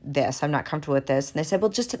wearing this. I'm not comfortable with this. And they said,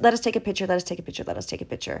 well, just let us take a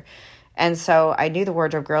picture. And so I knew the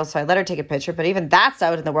wardrobe girl, so I let her take a picture. But even that's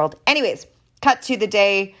out in the world. Anyways, cut to the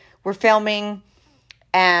day we're filming,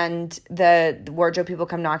 and the wardrobe people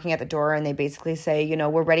come knocking at the door, and they basically say, you know,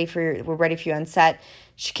 we're ready for you on set.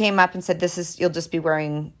 She came up and said, you'll just be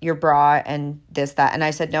wearing your bra and this, that. And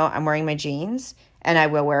I said, no, I'm wearing my jeans. And I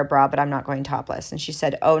will wear a bra, but I'm not going topless. And she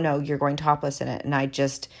said, oh, no, you're going topless in it. And I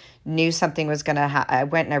just knew something was going to happen. I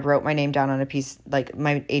went and I wrote my name down on a piece, like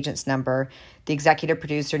my agent's number. The executive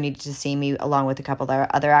producer needed to see me along with a couple of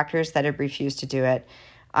other actors that had refused to do it.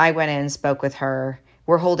 I went in and spoke with her.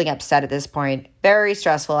 were holding up set at this point. Very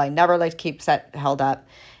stressful. I never like to keep set held up.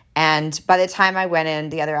 And by the time I went in,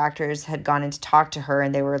 the other actors had gone in to talk to her,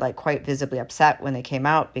 and they were like quite visibly upset when they came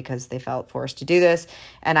out because they felt forced to do this.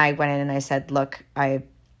 And I went in and I said, look, I've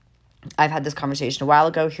had this conversation a while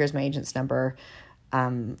ago. Here's my agent's number.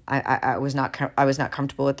 I was not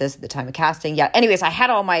comfortable with this at the time of casting. Yeah. Anyways, I had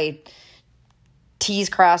all my T's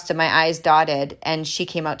crossed and my I's dotted, and she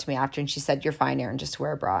came out to me after and she said, "You're fine, Erin, just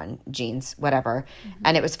wear a bra and jeans, whatever."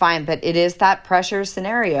 And it was fine. But it is that pressure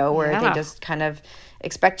scenario where they just kind of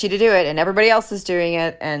expect you to do it and everybody else is doing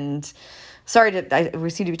it. And we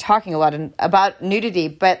seem to be talking a lot about nudity,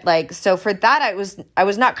 but like, so for that, I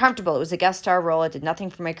was not comfortable. It was a guest star role. It did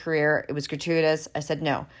nothing for my career. It was gratuitous. I said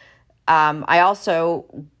no. I also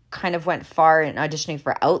kind of went far in auditioning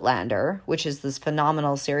for Outlander, which is this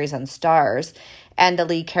phenomenal series on Starz. And the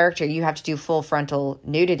lead character, you have to do full frontal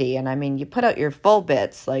nudity. And I mean, you put out your full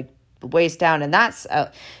bits, like waist down, and that's...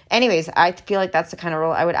 anyways, I feel like that's the kind of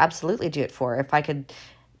role I would absolutely do it for if I could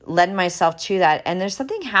lend myself to that. And there's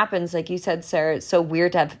something happens, like you said, Sarah, it's so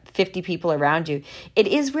weird to have 50 people around you. It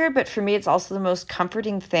is weird, but for me, it's also the most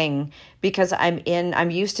comforting thing because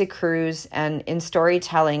I'm used to crews, and in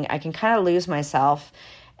storytelling, I can kind of lose myself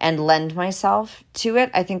and lend myself to it.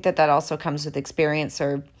 I think that also comes with experience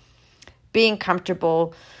or being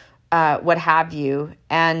comfortable, what have you,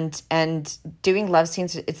 and doing love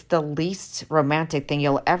scenes. It's the least romantic thing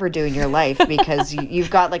you'll ever do in your life because you've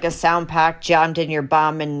got like a sound pack jammed in your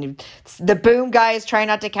bum, and the boom guy is trying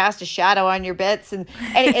not to cast a shadow on your bits, and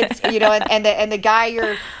it's and the guy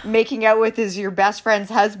you're making out with is your best friend's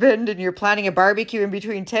husband, and you're planning a barbecue in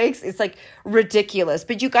between takes. It's like ridiculous,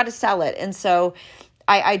 but you got to sell it, and so.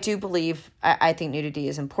 I do believe, I think nudity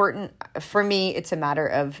is important. For me, it's a matter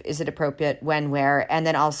of, is it appropriate, when, where, and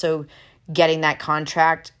then also getting that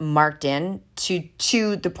contract marked in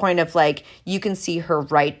to the point of like, you can see her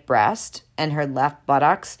right breast and her left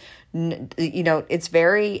buttocks. It's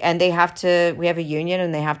very, and we have a union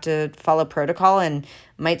and they have to follow protocol, and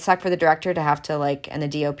might suck for the director to have to and the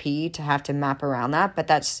DOP to have to map around that. But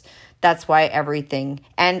that's why everything,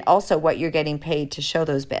 and also what you're getting paid to show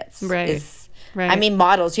those bits is. Right. I mean,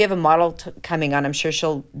 models. You have a model coming on. I'm sure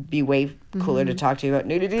she'll be way cooler to talk to you about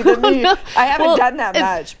nudity than me. I haven't done that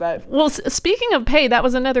much, but speaking of pay, that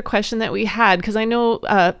was another question that we had, because I know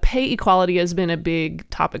pay equality has been a big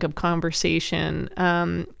topic of conversation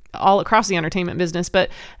all across the entertainment business.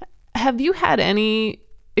 But have you had any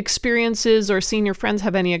experiences, or seen your friends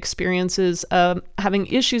have any experiences having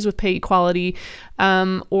issues with pay equality,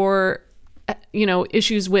 or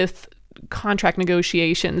issues with contract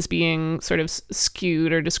negotiations being sort of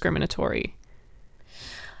skewed or discriminatory?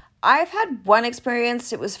 I've had one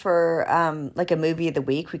experience. It was for a movie of the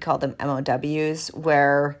week. We called them MOWs,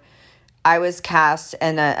 where I was cast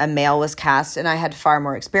and a male was cast, and I had far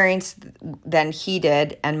more experience than he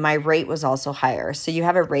did, and my rate was also higher. So you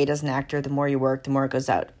have a rate as an actor. The more you work, the more it goes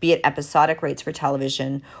out, be it episodic rates for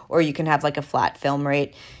television, or you can have like a flat film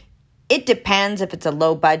rate. It depends. If it's a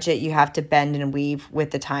low budget, you have to bend and weave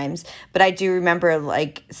with the times. But I do remember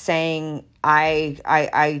saying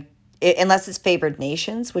unless it's favored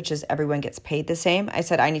nations, which is everyone gets paid the same, I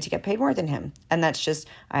said I need to get paid more than him. And that's just,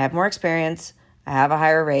 I have more experience, I have a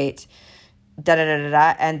higher rate,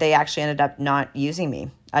 da-da-da-da-da. And they actually ended up not using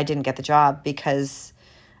me. I didn't get the job because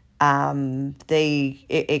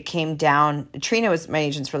it came down. Trina my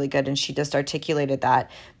agent's really good, and she just articulated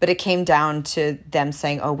that, but it came down to them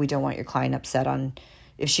saying, "Oh, we don't want your client upset on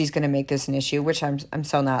if she's going to make this an issue," which I'm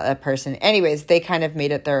so not that person. Anyways, they kind of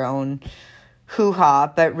made it their own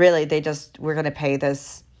hoo-ha, but really we're going to pay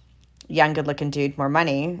this young, good-looking dude more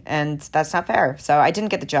money, and that's not fair. So I didn't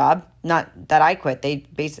get the job. Not that I quit. They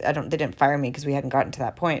didn't fire me because we hadn't gotten to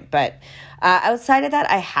that point. But outside of that,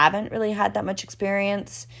 I haven't really had that much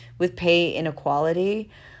experience with pay inequality.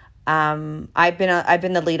 I've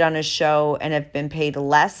been the lead on a show and have been paid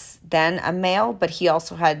less than a male, but he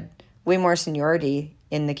also had way more seniority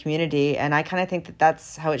in the community, and I kind of think that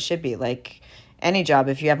that's how it should be. Like any job,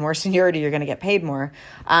 if you have more seniority, you're going to get paid more.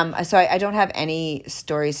 So I don't have any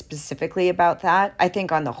stories specifically about that. I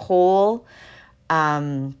think on the whole,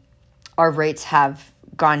 our rates have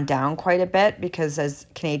gone down quite a bit because as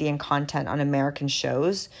Canadian content on American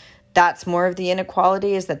shows, that's more of the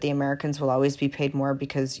inequality, is that the Americans will always be paid more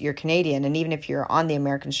because you're Canadian. And even if you're on the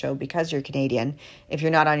American show because you're Canadian, if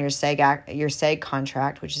you're not on your SAG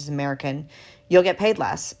contract, which is American, you'll get paid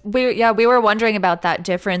less. We were wondering about that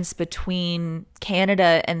difference between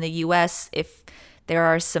Canada and the US, if there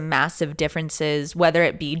are some massive differences, whether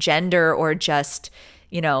it be gender or just,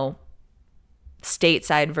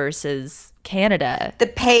 stateside versus Canada. The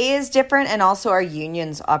pay is different, and also our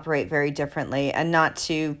unions operate very differently. And not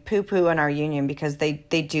to poo-poo on our union, because they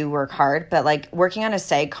do work hard, but like working on a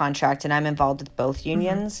SAG contract, and I'm involved with both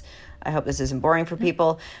unions. I hope this isn't boring for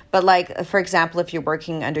people, but like, for example, if you're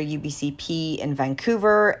working under UBCP in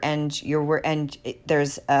Vancouver and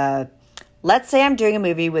there's let's say I'm doing a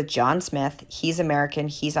movie with John Smith. He's American.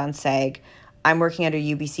 He's on SAG. I'm working under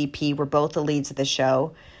UBCP. We're both the leads of the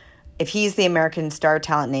show. If he's the American star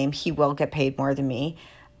talent name, he will get paid more than me.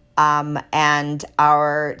 And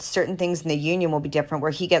our certain things in the union will be different, where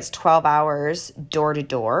he gets 12 hours door to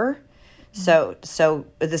door. So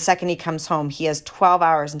the second he comes home, he has 12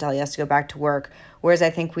 hours until he has to go back to work. Whereas I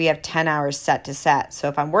think we have 10 hours set to set. So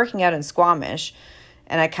if I'm working out in Squamish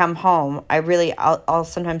and I come home, I'll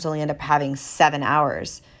sometimes only end up having 7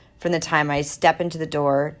 hours from the time I step into the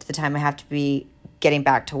door to the time I have to be getting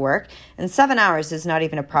back to work. And 7 hours is not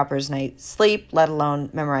even a proper night's sleep, let alone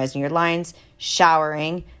memorizing your lines,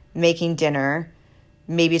 showering, making dinner,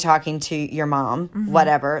 maybe talking to your mom,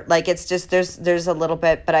 whatever. Like, it's just, there's a little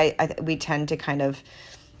bit, but we tend to kind of,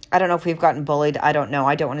 I don't know if we've gotten bullied. I don't know.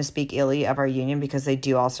 I don't want to speak illy of our union, because they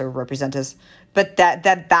do also represent us. But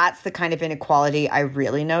that's the kind of inequality I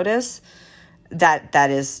really notice. That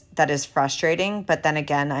is frustrating. But then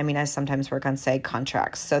again, I mean, I sometimes work on SAG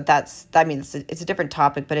contracts. So it's a different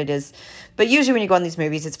topic, but it is. But usually when you go on these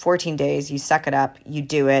movies, it's 14 days. You suck it up. You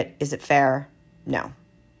do it. Is it fair? No.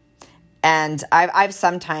 And I've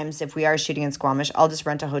sometimes, if we are shooting in Squamish, I'll just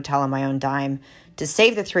rent a hotel on my own dime to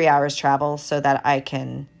save the 3 hours travel so that I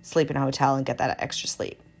can sleep in a hotel and get that extra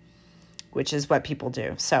sleep, which is what people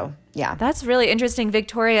do. So, yeah. That's really interesting.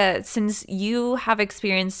 Victoria, since you have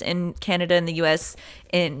experience in Canada and the US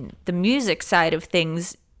in the music side of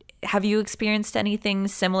things, have you experienced anything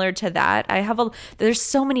similar to that? There's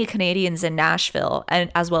so many Canadians in Nashville,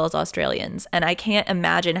 and as well as Australians, and I can't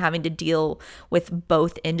imagine having to deal with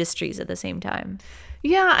both industries at the same time.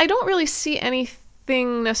 Yeah, I don't really see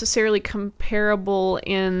anything necessarily comparable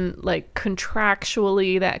in like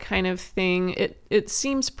contractually, that kind of thing. It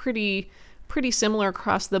seems pretty similar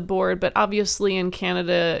across the board, but obviously in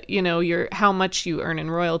Canada, how much you earn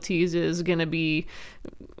in royalties is going to be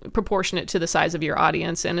proportionate to the size of your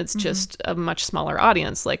audience, and it's just a much smaller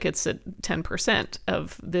audience. Like, it's at 10%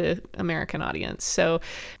 of the American audience, so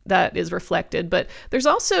that is reflected. But there's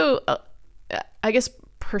also I guess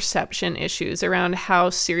perception issues around how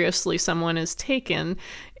seriously someone is taken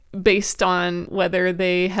based on whether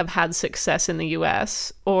they have had success in the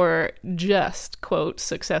US or just, quote,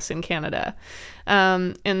 success in Canada.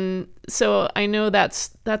 And so I know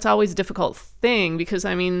that's always a difficult thing, because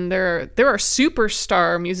I mean, there are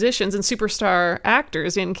superstar musicians and superstar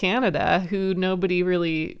actors in Canada who nobody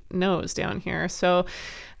really knows down here. So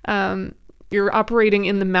you're operating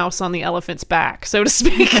in the mouse on the elephant's back, so to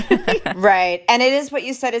speak. Right. And it is what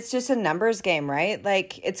you said. It's just a numbers game, right?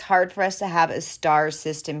 Like, it's hard for us to have a star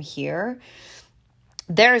system here.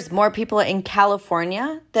 There's more people in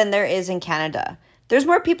California than there is in Canada. There's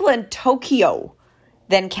more people in Tokyo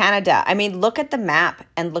than Canada. I mean, look at the map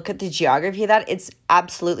and look at the geography of that. It's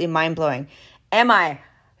absolutely mind-blowing. Am I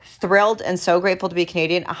thrilled and so grateful to be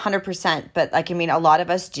Canadian? 100%. But like, I mean, a lot of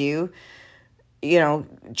us do,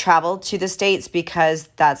 travel to the States because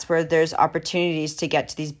that's where there's opportunities to get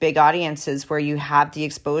to these big audiences, where you have the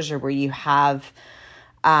exposure, where you have,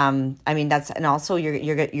 and also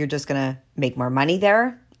you're just going to make more money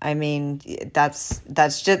there. I mean, that's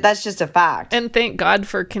just a fact. And thank God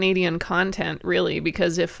for Canadian content, really,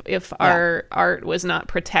 because if our art was not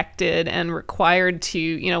protected and required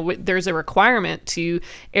to, there's a requirement to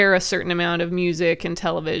air a certain amount of music and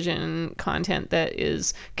television content that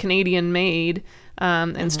is Canadian made,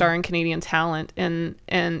 and starring Canadian talent. And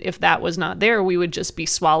if that was not there, we would just be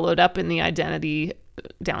swallowed up in the identity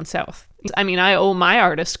down south. I mean, I owe my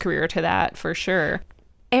artist career to that for sure.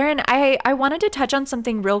 Erin, I wanted to touch on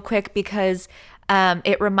something real quick, because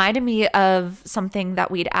it reminded me of something that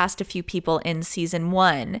we'd asked a few people in season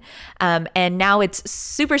 1. And now it's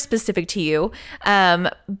super specific to you.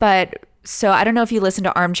 So I don't know if you listen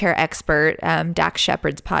to Armchair Expert, Dax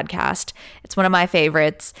Shepard's podcast. It's one of my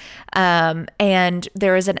favorites. And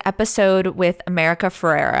there was an episode with America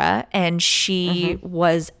Ferrera, and she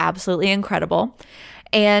was absolutely incredible.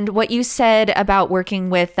 And what you said about working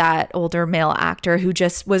with that older male actor who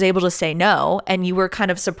just was able to say no, and you were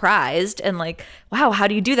kind of surprised and like, wow, how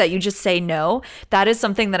do you do that? You just say no. That is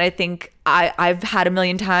something that I think I've had a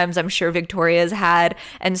million times, I'm sure Victoria's had,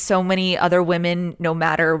 and so many other women, no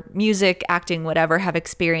matter music, acting, whatever, have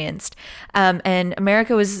experienced. And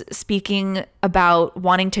America was speaking about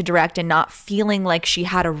wanting to direct and not feeling like she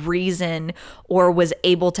had a reason or was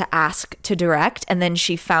able to ask to direct. And then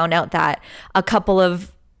she found out that a couple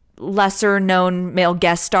of lesser known male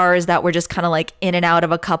guest stars that were just kind of like in and out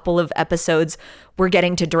of a couple of episodes were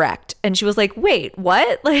getting to direct. And she was like, wait,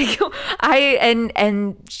 what? Like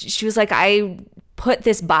and she was like, I put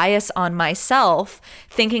this bias on myself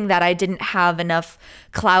thinking that I didn't have enough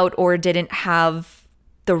clout or didn't have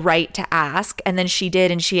the right to ask. And then she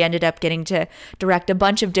did, and she ended up getting to direct a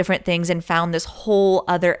bunch of different things and found this whole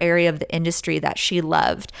other area of the industry that she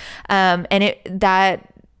loved.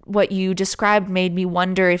 What you described made me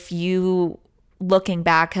wonder if you, looking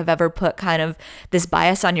back, have ever put kind of this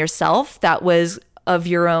bias on yourself that was of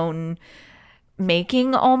your own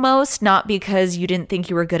making almost, not because you didn't think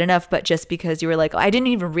you were good enough, but just because you were like, oh, I didn't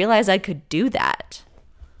even realize I could do that.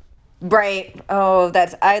 Right. Oh,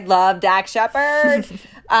 I love Dax Shepard.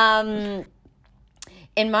 I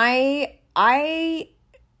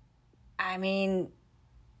mean,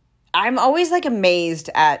 I'm always like amazed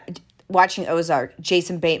at watching Ozark.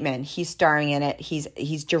 Jason Bateman, he's starring in it.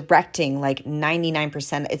 He's directing like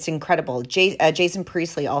 99%. It's incredible. Jason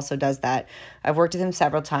Priestley also does that. I've worked with him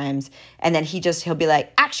several times. And then he'll be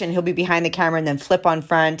like, action. He'll be behind the camera and then flip on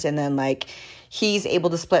front. And then like, he's able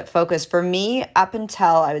to split focus. For me, up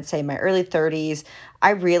until I would say my early 30s, I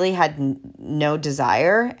really had no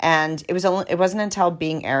desire. And it wasn't until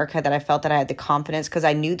being Erica that I felt that I had the confidence, because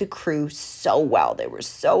I knew the crew so well. They were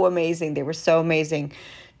so amazing.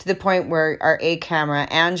 To the point where our A camera,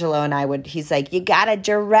 Angelo, and he's like, you gotta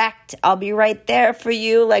direct. I'll be right there for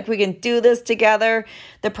you. Like, we can do this together.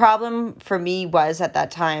 The problem for me was, at that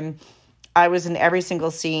time, I was in every single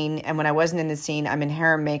scene. And when I wasn't in the scene, I'm in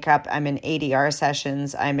hair and makeup. I'm in ADR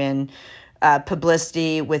sessions. I'm in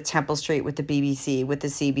publicity with Temple Street, with the BBC, with the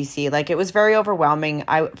CBC. Like, it was very overwhelming.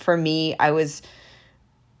 I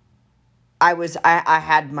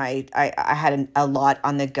had a lot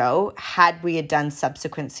on the go. Had we had done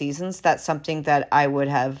subsequent seasons, that's something that I would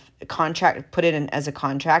have put it in as a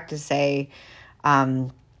contract to say,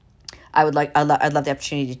 I'd love the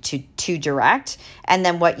opportunity to direct. And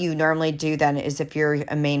then what you normally do then is, if you're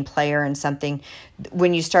a main player in something,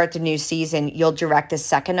 when you start the new season, you'll direct the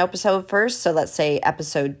second episode first. So let's say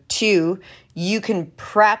episode 2, you can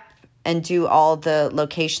prep and do all the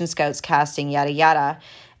location scouts, casting, yada, yada,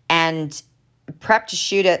 and prep to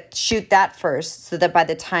shoot that first, so that by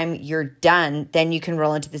the time you're done, then you can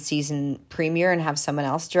roll into the season premiere and have someone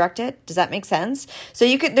else direct it. Does that make sense? So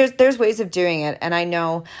there's ways of doing it. And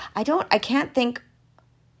I can't think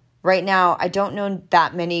right now, I don't know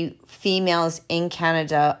that many females in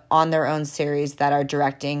Canada on their own series that are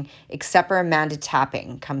directing, except for Amanda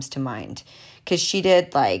Tapping comes to mind. Because she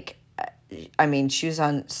did she was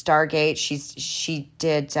on Stargate. She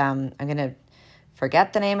did, I'm going to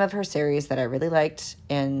forget the name of her series that I really liked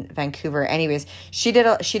in Vancouver. Anyways, she did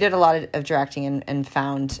a lot of directing and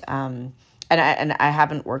found, and I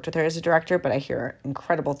haven't worked with her as a director, but I hear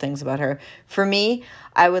incredible things about her. For me,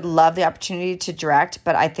 I would love the opportunity to direct,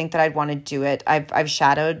 but I think that I'd want to do it. I've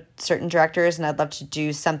shadowed certain directors, and I'd love to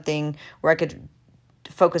do something where I could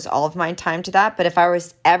focus all of my time to that. But if I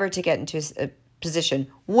was ever to get into a position,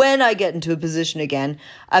 when I get into a position again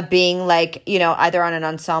of being like, either on an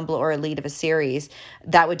ensemble or a lead of a series,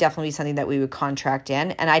 that would definitely be something that we would contract in.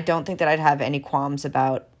 And I don't think that I'd have any qualms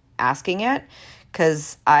about asking it,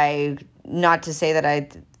 because not to say that I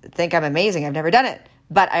think I'm amazing, I've never done it,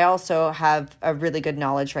 but I also have a really good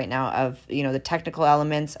knowledge right now of, the technical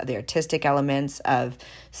elements, of the artistic elements, of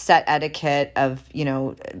set etiquette, of,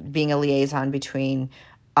 being a liaison between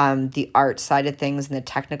the art side of things and the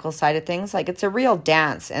technical side of things. Like, it's a real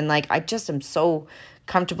dance. And like, I just am so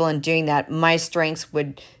comfortable in doing that. My strengths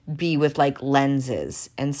would be with like lenses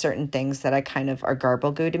and certain things that I kind of are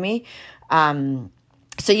garble goo to me.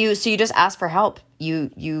 So you just ask for help.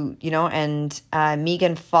 And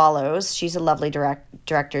Megan Follows, she's a lovely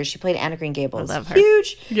director. She played Anna Green Gables. I love her.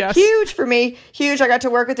 Huge for me. Huge. I got to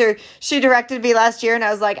work with her. She directed me last year, and I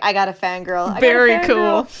was like, I got a fangirl. Very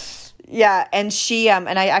cool. Yeah, and she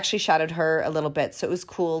and I actually shadowed her a little bit, so it was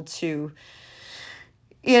cool to,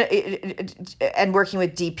 and working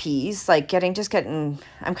with DPs, like getting.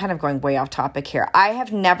 I'm kind of going way off topic here. I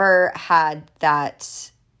have never had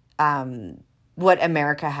that, what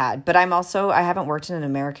America had, but I haven't worked in an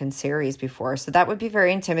American series before, so that would be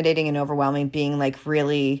very intimidating and overwhelming. Being like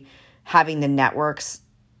really having the networks.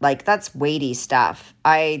 Like, that's weighty stuff.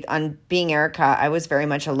 On being Erica, I was very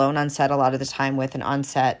much alone on set a lot of the time with an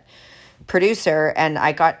on-set producer, and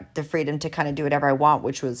I got the freedom to kind of do whatever I want,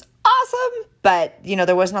 which was awesome. But, you know,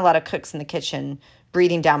 there wasn't a lot of cooks in the kitchen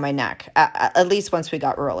breathing down my neck, at least once we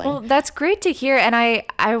got rolling. Well, that's great to hear. And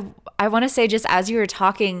I want to say, just as you were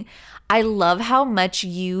talking, I love how much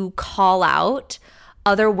you call out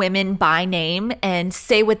other women by name and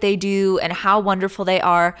say what they do and how wonderful they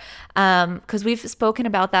are. Because we've spoken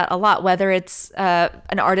about that a lot, whether it's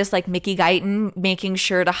an artist like Mickey Guyton making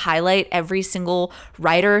sure to highlight every single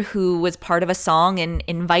writer who was part of a song and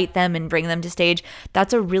invite them and bring them to stage.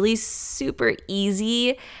 That's a really super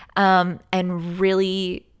easy and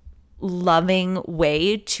really loving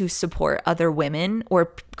way to support other women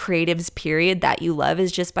or creatives, period, that you love,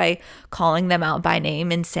 is just by calling them out by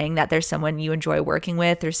name and saying that there's someone you enjoy working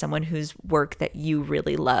with or someone whose work that you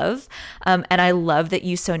really love. And I love that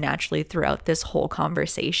you so naturally throughout this whole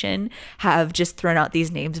conversation have just thrown out these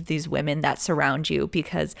names of these women that surround you,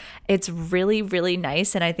 because it's really, really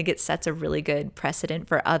nice. And I think it sets a really good precedent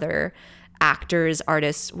for other actors,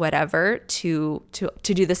 artists, whatever, to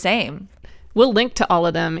do the same. We'll link to all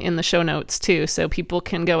of them in the show notes too, so people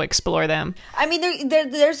can go explore them. I mean,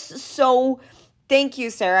 there's so... Thank you,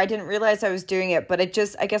 Sarah. I didn't realize I was doing it, but I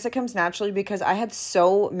guess it comes naturally because I had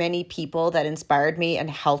so many people that inspired me and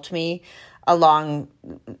helped me along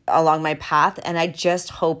my path. And I just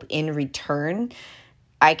hope in return,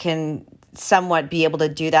 I can somewhat be able to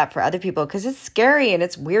do that for other people, because it's scary and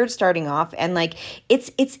it's weird starting off. And like,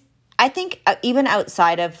 it's, I think even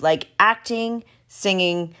outside of like acting,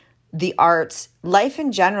 singing, the arts, life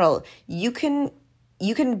in general, you can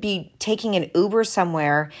be taking an Uber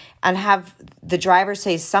somewhere and have the driver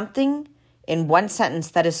say something in one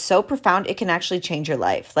sentence that is so profound it can actually change your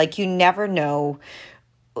life. Like, you never know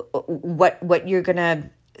what you're gonna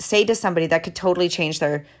say to somebody that could totally change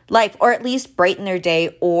their life, or at least brighten their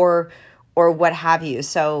day, or what have you.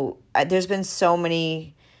 So there's been so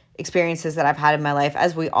many experiences that I've had in my life,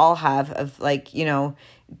 as we all have, of like, you know,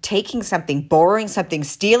 taking something, borrowing something,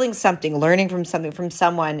 stealing something, learning from something from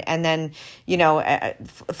someone, and then, you know,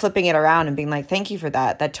 flipping it around and being like, thank you for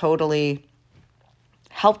that. That totally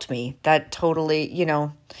helped me. That totally, you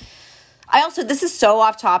know. I also, this is so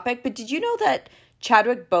off topic, but did you know that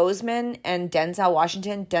Chadwick Boseman and Denzel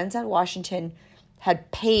Washington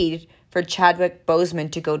had paid for Chadwick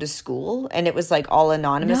Boseman to go to school, and it was like all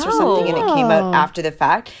anonymous or something, and it came out after the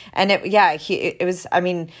fact. And it was, I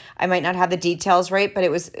mean, I might not have the details right, but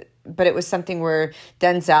it was something where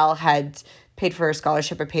Denzel had paid for a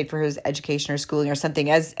scholarship or paid for his education or schooling or something,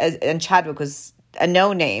 and Chadwick was a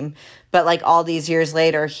no name, but like all these years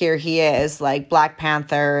later, here he is, like Black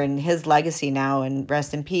Panther and his legacy now, and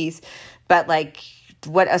rest in peace. But like,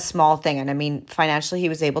 what a small thing. And I mean, financially he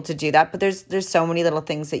was able to do that, but there's so many little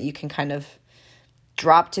things that you can kind of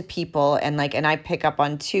drop to people, and like, and I pick up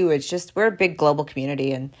on too. It's just, we're a big global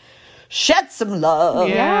community, and shed some love.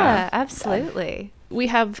 Yeah, absolutely. We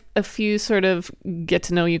have a few sort of get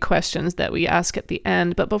to know you questions that we ask at the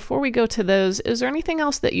end, but before we go to those, is there anything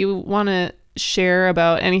else that you want to share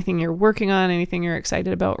about, anything you're working on, anything you're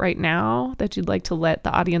excited about right now that you'd like to let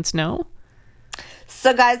the audience know?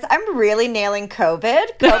 So guys, I'm really nailing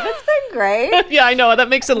COVID. COVID's been great. Yeah, I know. That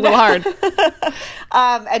makes it a little hard.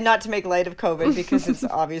 And not to make light of COVID, because it's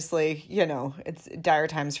obviously, you know, it's dire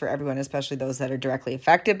times for everyone, especially those that are directly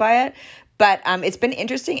affected by it. But it's been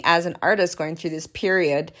interesting as an artist going through this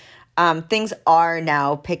period. Things are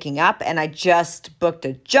now picking up, and I just booked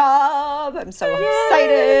a job. I'm so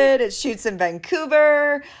excited. It shoots in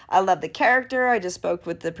Vancouver. I love the character. I just spoke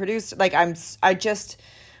with the producer. Like, I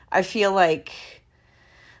feel like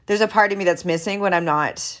there's a part of me that's missing when I'm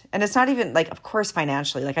not, and it's not even like, of course,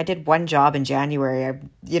 financially, like I did one job in January, I'm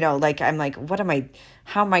like, I'm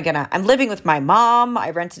living with my mom. I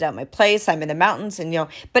rented out my place. I'm in the mountains, and, you know,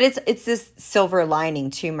 but it's this silver lining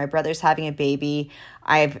too. My brother's having a baby.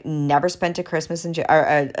 I've never spent a Christmas or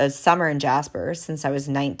a summer in Jasper since I was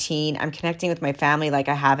 19. I'm connecting with my family like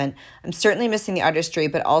I haven't. I'm certainly missing the artistry,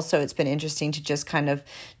 but also it's been interesting to just kind of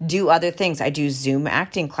do other things. I do Zoom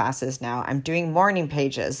acting classes now. I'm doing morning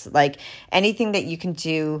pages, like anything that you can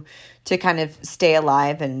do to kind of stay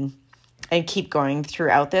alive and keep going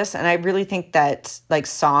throughout this. And I really think that, like,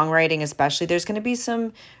 songwriting especially, there's going to be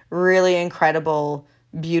some really incredible,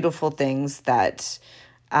 beautiful things that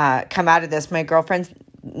come out of this. My girlfriend's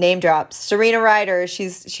name drops Serena Ryder.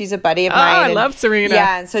 She's a buddy of mine. I love Serena.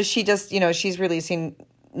 Yeah, and so she just, you know, she's releasing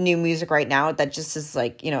new music right now that just is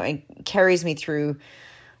like, you know, and carries me through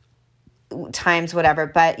times, whatever.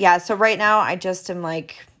 But yeah, so right now I just am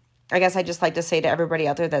like, I guess I just like to say to everybody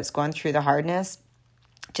out there that's going through the hardness,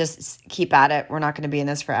 just keep at it. We're not going to be in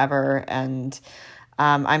this forever. And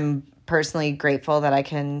I'm personally grateful that I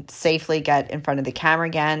can safely get in front of the camera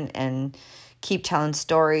again and keep telling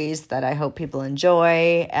stories that I hope people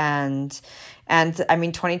enjoy. And I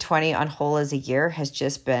mean, 2020 on whole as a year has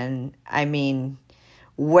just been, I mean,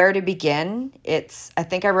 where to begin? I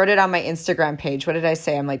think I wrote it on my Instagram page. What did I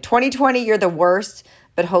say? I'm like, 2020, you're the worst,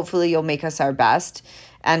 but hopefully you'll make us our best.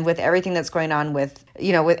 And with everything that's going on with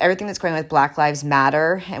everything that's going on with Black Lives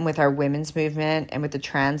Matter and with our women's movement and with the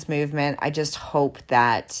trans movement, I just hope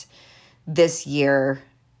that this year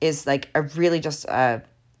is like a really just a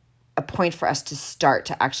point for us to start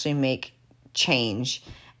to actually make change.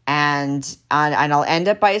 And I'll end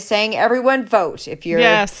up by saying, everyone vote. If you're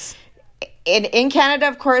in Canada,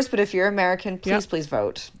 of course, but if you're American, please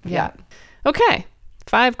vote. Yeah. Okay.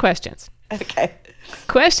 5 questions. Okay.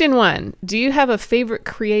 Question 1. Do you have a favorite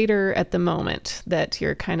creator at the moment that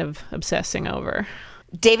you're kind of obsessing over?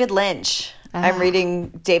 David Lynch. I'm reading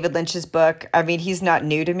David Lynch's book. I mean, he's not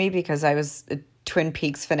new to me because I was a Twin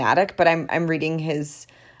Peaks fanatic, but I'm reading his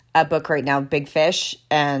book right now, Big Fish,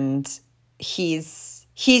 and he's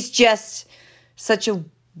just such a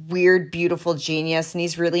weird, beautiful genius, and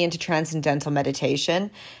he's really into transcendental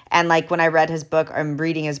meditation. And like when I read his book, I'm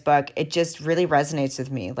reading his book, it just really resonates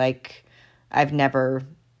with me. Like I've never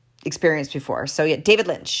experienced before. So yeah, David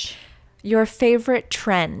Lynch. Your favorite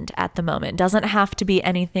trend at the moment doesn't have to be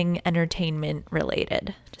anything entertainment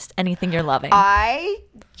related, just anything you're loving. I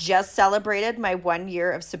just celebrated my 1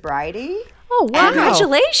 year of sobriety. Oh, wow.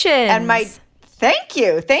 Congratulations. And thank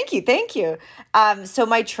you. So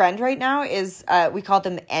my trend right now is, we call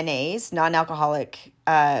them NAs, non-alcoholic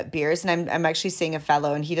beers. And I'm actually seeing a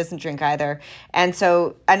fellow and he doesn't drink either. And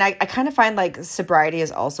so, and I kind of find like sobriety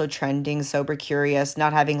is also trending, sober curious,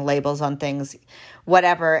 not having labels on things,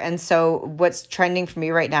 whatever. And so what's trending for me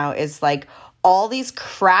right now is like all these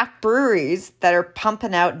craft breweries that are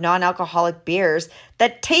pumping out non-alcoholic beers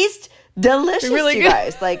that taste delicious, really you good.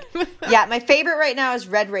 guys. Like, yeah, my favorite right now is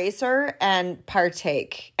Red Racer and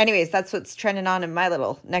Partake. Anyways, that's what's trending on in my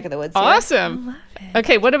little neck of the woods here. Awesome.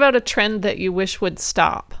 Okay, what about a trend that you wish would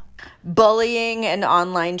stop? Bullying and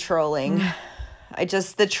online trolling.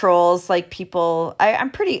 The trolls, like people,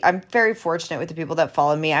 I'm very fortunate with the people that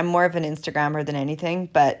follow me. I'm more of an Instagrammer than anything,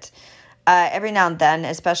 but every now and then,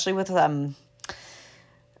 especially with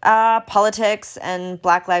politics and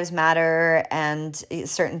Black Lives Matter and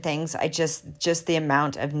certain things, I just the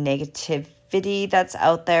amount of negativity that's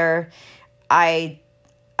out there, I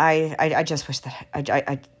just wish that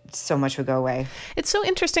I so much would go away. It's so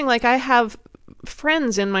interesting. Like I have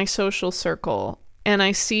friends in my social circle and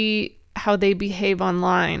I see how they behave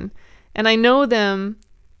online and I know them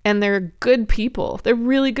and they're good people. They're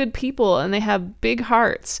really good people and they have big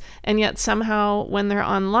hearts. And yet somehow when they're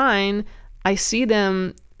online, I see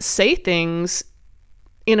them say things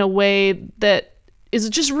in a way that is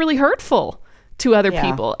just really hurtful to other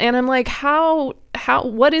people. And I'm like,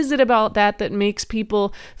 what is it about that makes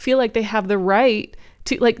people feel like they have the right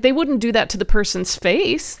to, like, they wouldn't do that to the person's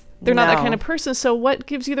face. They're not that kind of person. So what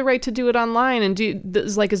gives you the right to do it online? And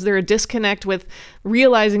is there a disconnect with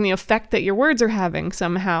realizing the effect that your words are having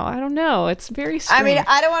somehow? I don't know. It's very strange. I mean,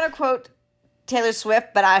 I don't want to quote Taylor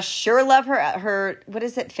Swift, but I sure love her, what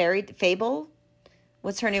is it? Fable?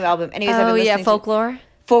 What's her new album? Anyways, I've been listening Folklore.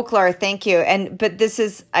 Folklore, thank you. But this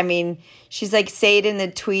is, I mean, she's like, say it in the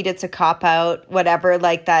tweet, it's a cop out, whatever,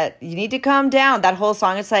 like that. You need to calm down. That whole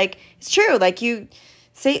song, it's like, it's true. Like you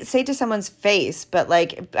say to someone's face, but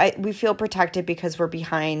like we feel protected because we're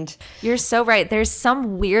behind. You're so right. There's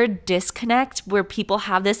some weird disconnect where people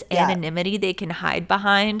have this anonymity they can hide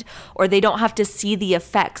behind, or they don't have to see the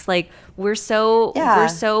effects. Like we're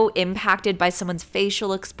so impacted by someone's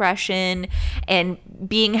facial expression and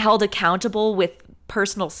being held accountable with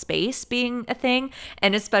personal space being a thing,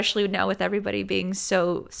 and especially now with everybody being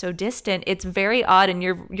so distant, it's very odd. And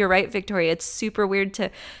you're right, Victoria, it's super weird to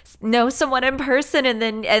know someone in person and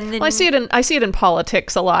then well, I see it in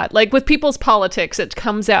politics a lot. Like with people's politics, it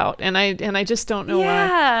comes out and I just don't know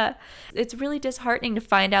why. It's really disheartening to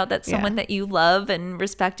find out that someone that you love and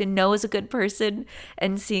respect and know is a good person,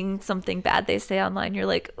 and seeing something bad they say online, you're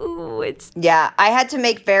like, ooh, it's... Yeah, I had to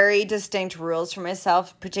make very distinct rules for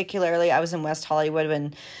myself. Particularly, I was in West Hollywood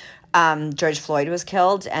when George Floyd was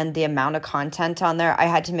killed, and the amount of content on there, I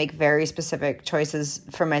had to make very specific choices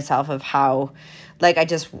for myself of how, like, I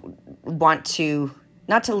just want to,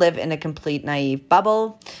 not to live in a complete naive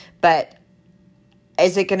bubble, but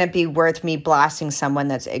is it going to be worth me blasting someone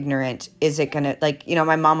that's ignorant? Is it going to, like, you know,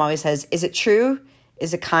 my mom always says, is it true?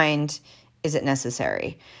 Is it kind? Is it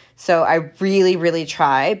necessary? So I really, really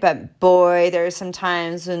try. But boy, there are some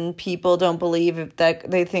times when people don't believe that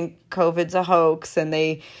they think COVID's a hoax and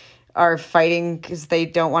they are fighting because they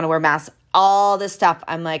don't want to wear masks, all this stuff.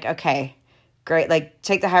 I'm like, okay, great. Like,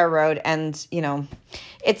 take the higher road. And, you know,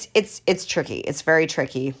 it's tricky. It's very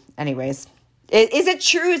tricky. Anyways, is it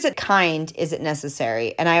true? Is it kind? Is it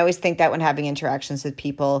necessary? And I always think that when having interactions with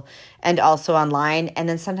people and also online, and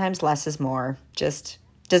then sometimes less is more. Just,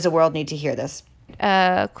 does the world need to hear this?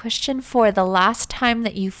 Question for the last time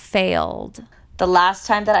that you failed. The last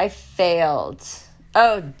time that I failed.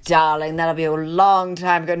 Oh, darling, that'll be a long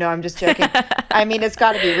time ago. No, I'm just joking. I mean, it's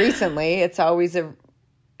got to be recently. It's always a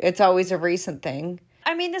recent thing.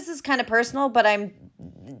 I mean, this is kind of personal, but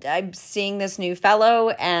I'm seeing this new fellow,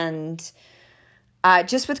 and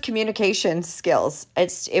just with communication skills,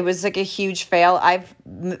 it was like a huge fail. I've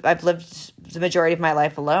lived the majority of my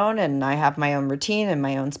life alone, and I have my own routine and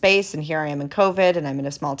my own space. And here I am in COVID, and I'm in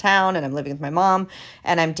a small town, and I'm living with my mom,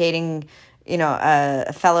 and I'm dating, you know,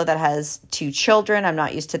 a fellow that has 2 children. I'm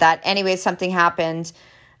not used to that. Anyway, something happened.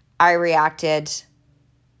 I reacted.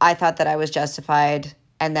 I thought that I was justified.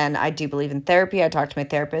 And then I do believe in therapy. I talked to my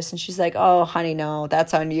therapist, and she's like, "Oh, honey, no,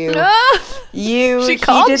 that's on you. She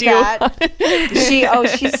called did you.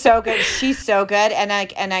 That. She's so good. She's so good." And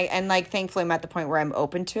like, thankfully, I'm at the point where I'm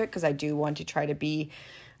open to it, because I do want to try to be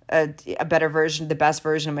a better version, the best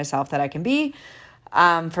version of myself that I can be,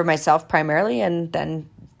 for myself primarily, and then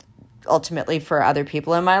ultimately for other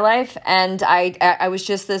people in my life. And I was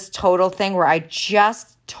just this total thing where I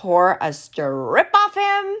just tore a strip off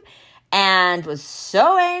him and was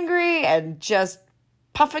so angry and just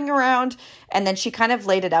puffing around. And then she kind of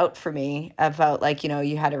laid it out for me about, like, you know,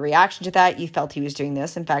 you had a reaction to that. You felt he was doing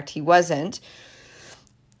this. In fact, he wasn't.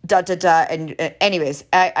 And anyways,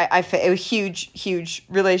 it was huge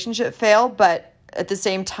relationship fail. But at the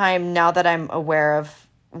same time, now that I'm aware of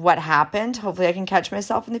what happened, hopefully I can catch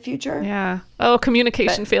myself in the future. Yeah. Oh,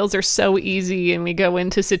 communication fails are so easy, and we go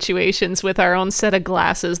into situations with our own set of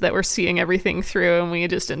glasses that we're seeing everything through, and we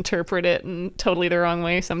just interpret it in totally the wrong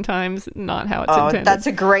way sometimes, not how it's intended. That's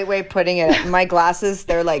a great way of putting it. My glasses,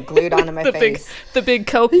 they're like glued onto my face. The big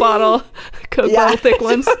Coke bottle, bottle thick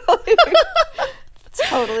ones.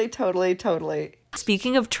 Totally.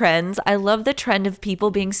 Speaking of trends, I love the trend of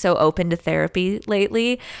people being so open to therapy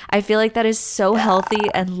lately. I feel like that is so healthy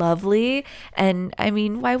and lovely. And I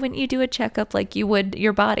mean, why wouldn't you do a checkup like you would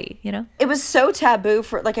your body, you know? It was so taboo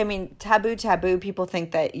taboo. People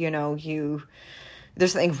think that, you know,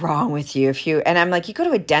 there's something wrong with you and I'm like, you go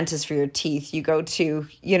to a dentist for your teeth, you go to,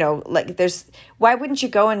 you know, like, why wouldn't you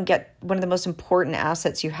go and get one of the most important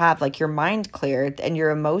assets you have, like your mind cleared and your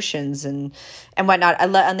emotions and whatnot.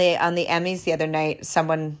 On the Emmys the other night,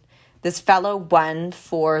 this fellow won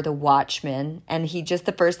for The Watchmen, and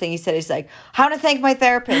the first thing he said, he's like, "I want to thank my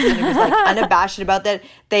therapist," and he was like unabashed about that.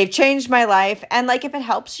 They've changed my life, and like, if it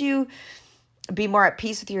helps you be more at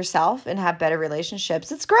peace with yourself and have better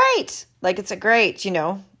relationships, it's great. Like, it's a great, you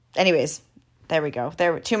know. Anyways, there we go.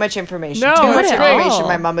 Too much information. No, too much not at information, all.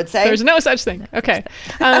 my mom would say. There's no such thing. Okay.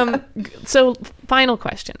 So, final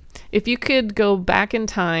question. If you could go back in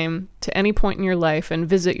time to any point in your life and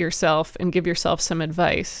visit yourself and give yourself some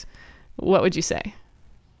advice, what would you say?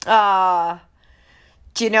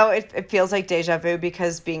 Do you know, it feels like deja vu,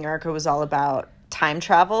 because Being Erica was all about time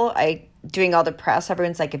travel. Doing all the press,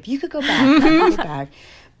 everyone's like, if you could go back, go back.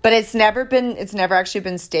 But it's never actually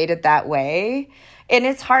been stated that way. And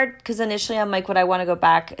it's hard, because initially I'm like, would I want to go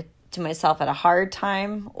back to myself at a hard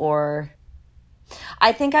time? Or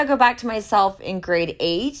I think I go back to myself in grade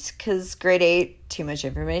 8, because grade 8, too much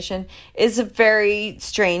information, is a very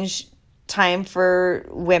strange time for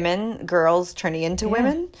women, girls turning into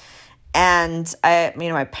women. And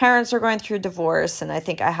my parents are going through divorce, and I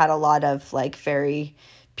think I had a lot of like very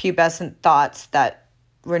pubescent thoughts that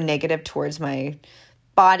were negative towards my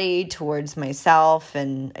body, towards myself,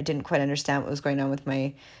 and I didn't quite understand what was going on with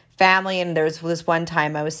my family. And there was this one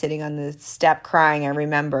time I was sitting on the step crying. I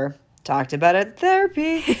remember, talked about it in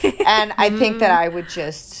therapy, and I think that I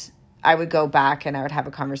would go back and I would have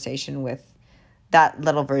a conversation with that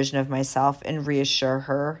little version of myself and reassure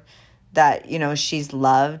her that, you know, she's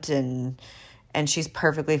loved and she's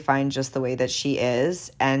perfectly fine just the way that she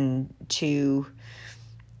is, and to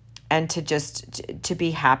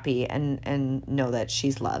be happy and know that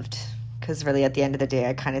she's loved. Because really, at the end of the day,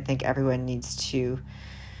 I kind of think everyone needs to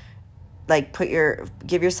like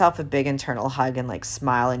give yourself a big internal hug and like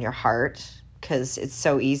smile in your heart, because it's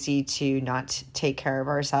so easy to not take care of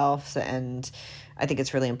ourselves. And I think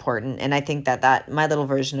it's really important. And I think that my little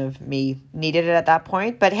version of me needed it at that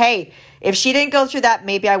point. But hey, if she didn't go through that,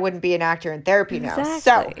 maybe I wouldn't be an actor in therapy now.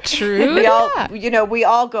 So true. We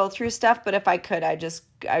all go through stuff. But if I could, I'd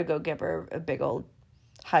go give her a big old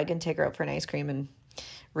hug and take her out for an ice cream and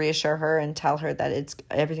reassure her and tell her that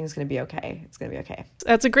everything's going to be okay. It's going to be okay.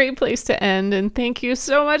 That's a great place to end. And thank you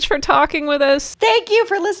so much for talking with us. Thank you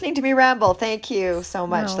for listening to me ramble. Thank you so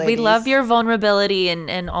much, ladies. We love your vulnerability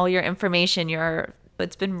and all your information.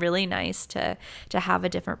 It's been really nice to have a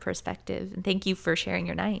different perspective. And thank you for sharing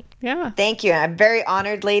your night. Yeah. Thank you. I'm very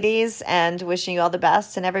honored, ladies, and wishing you all the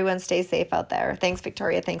best. And everyone stay safe out there. Thanks,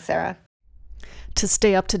 Victoria. Thanks, Sarah. To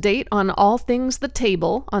stay up to date on all things The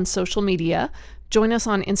Table on social media, join us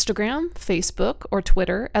on Instagram, Facebook, or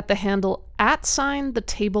Twitter at the handle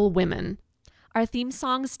 @TheTableWomen. Our theme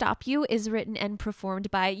song, Stop You, is written and performed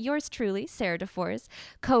by yours truly, Sarah DeForest,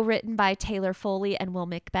 co-written by Taylor Foley and Will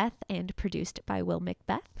Macbeth, and produced by Will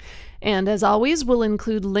Macbeth. And as always, we'll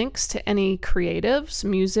include links to any creatives,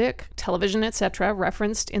 music, television, etc.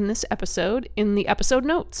 referenced in this episode in the episode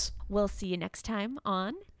notes. We'll see you next time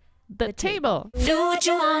on The Table. Do what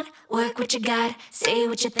you want, work what you got, say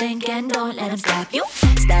what you think, and don't let them stop you.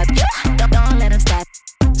 Stop you, don't let them stop.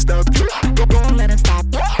 Stop you, don't let them stop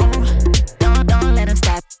you.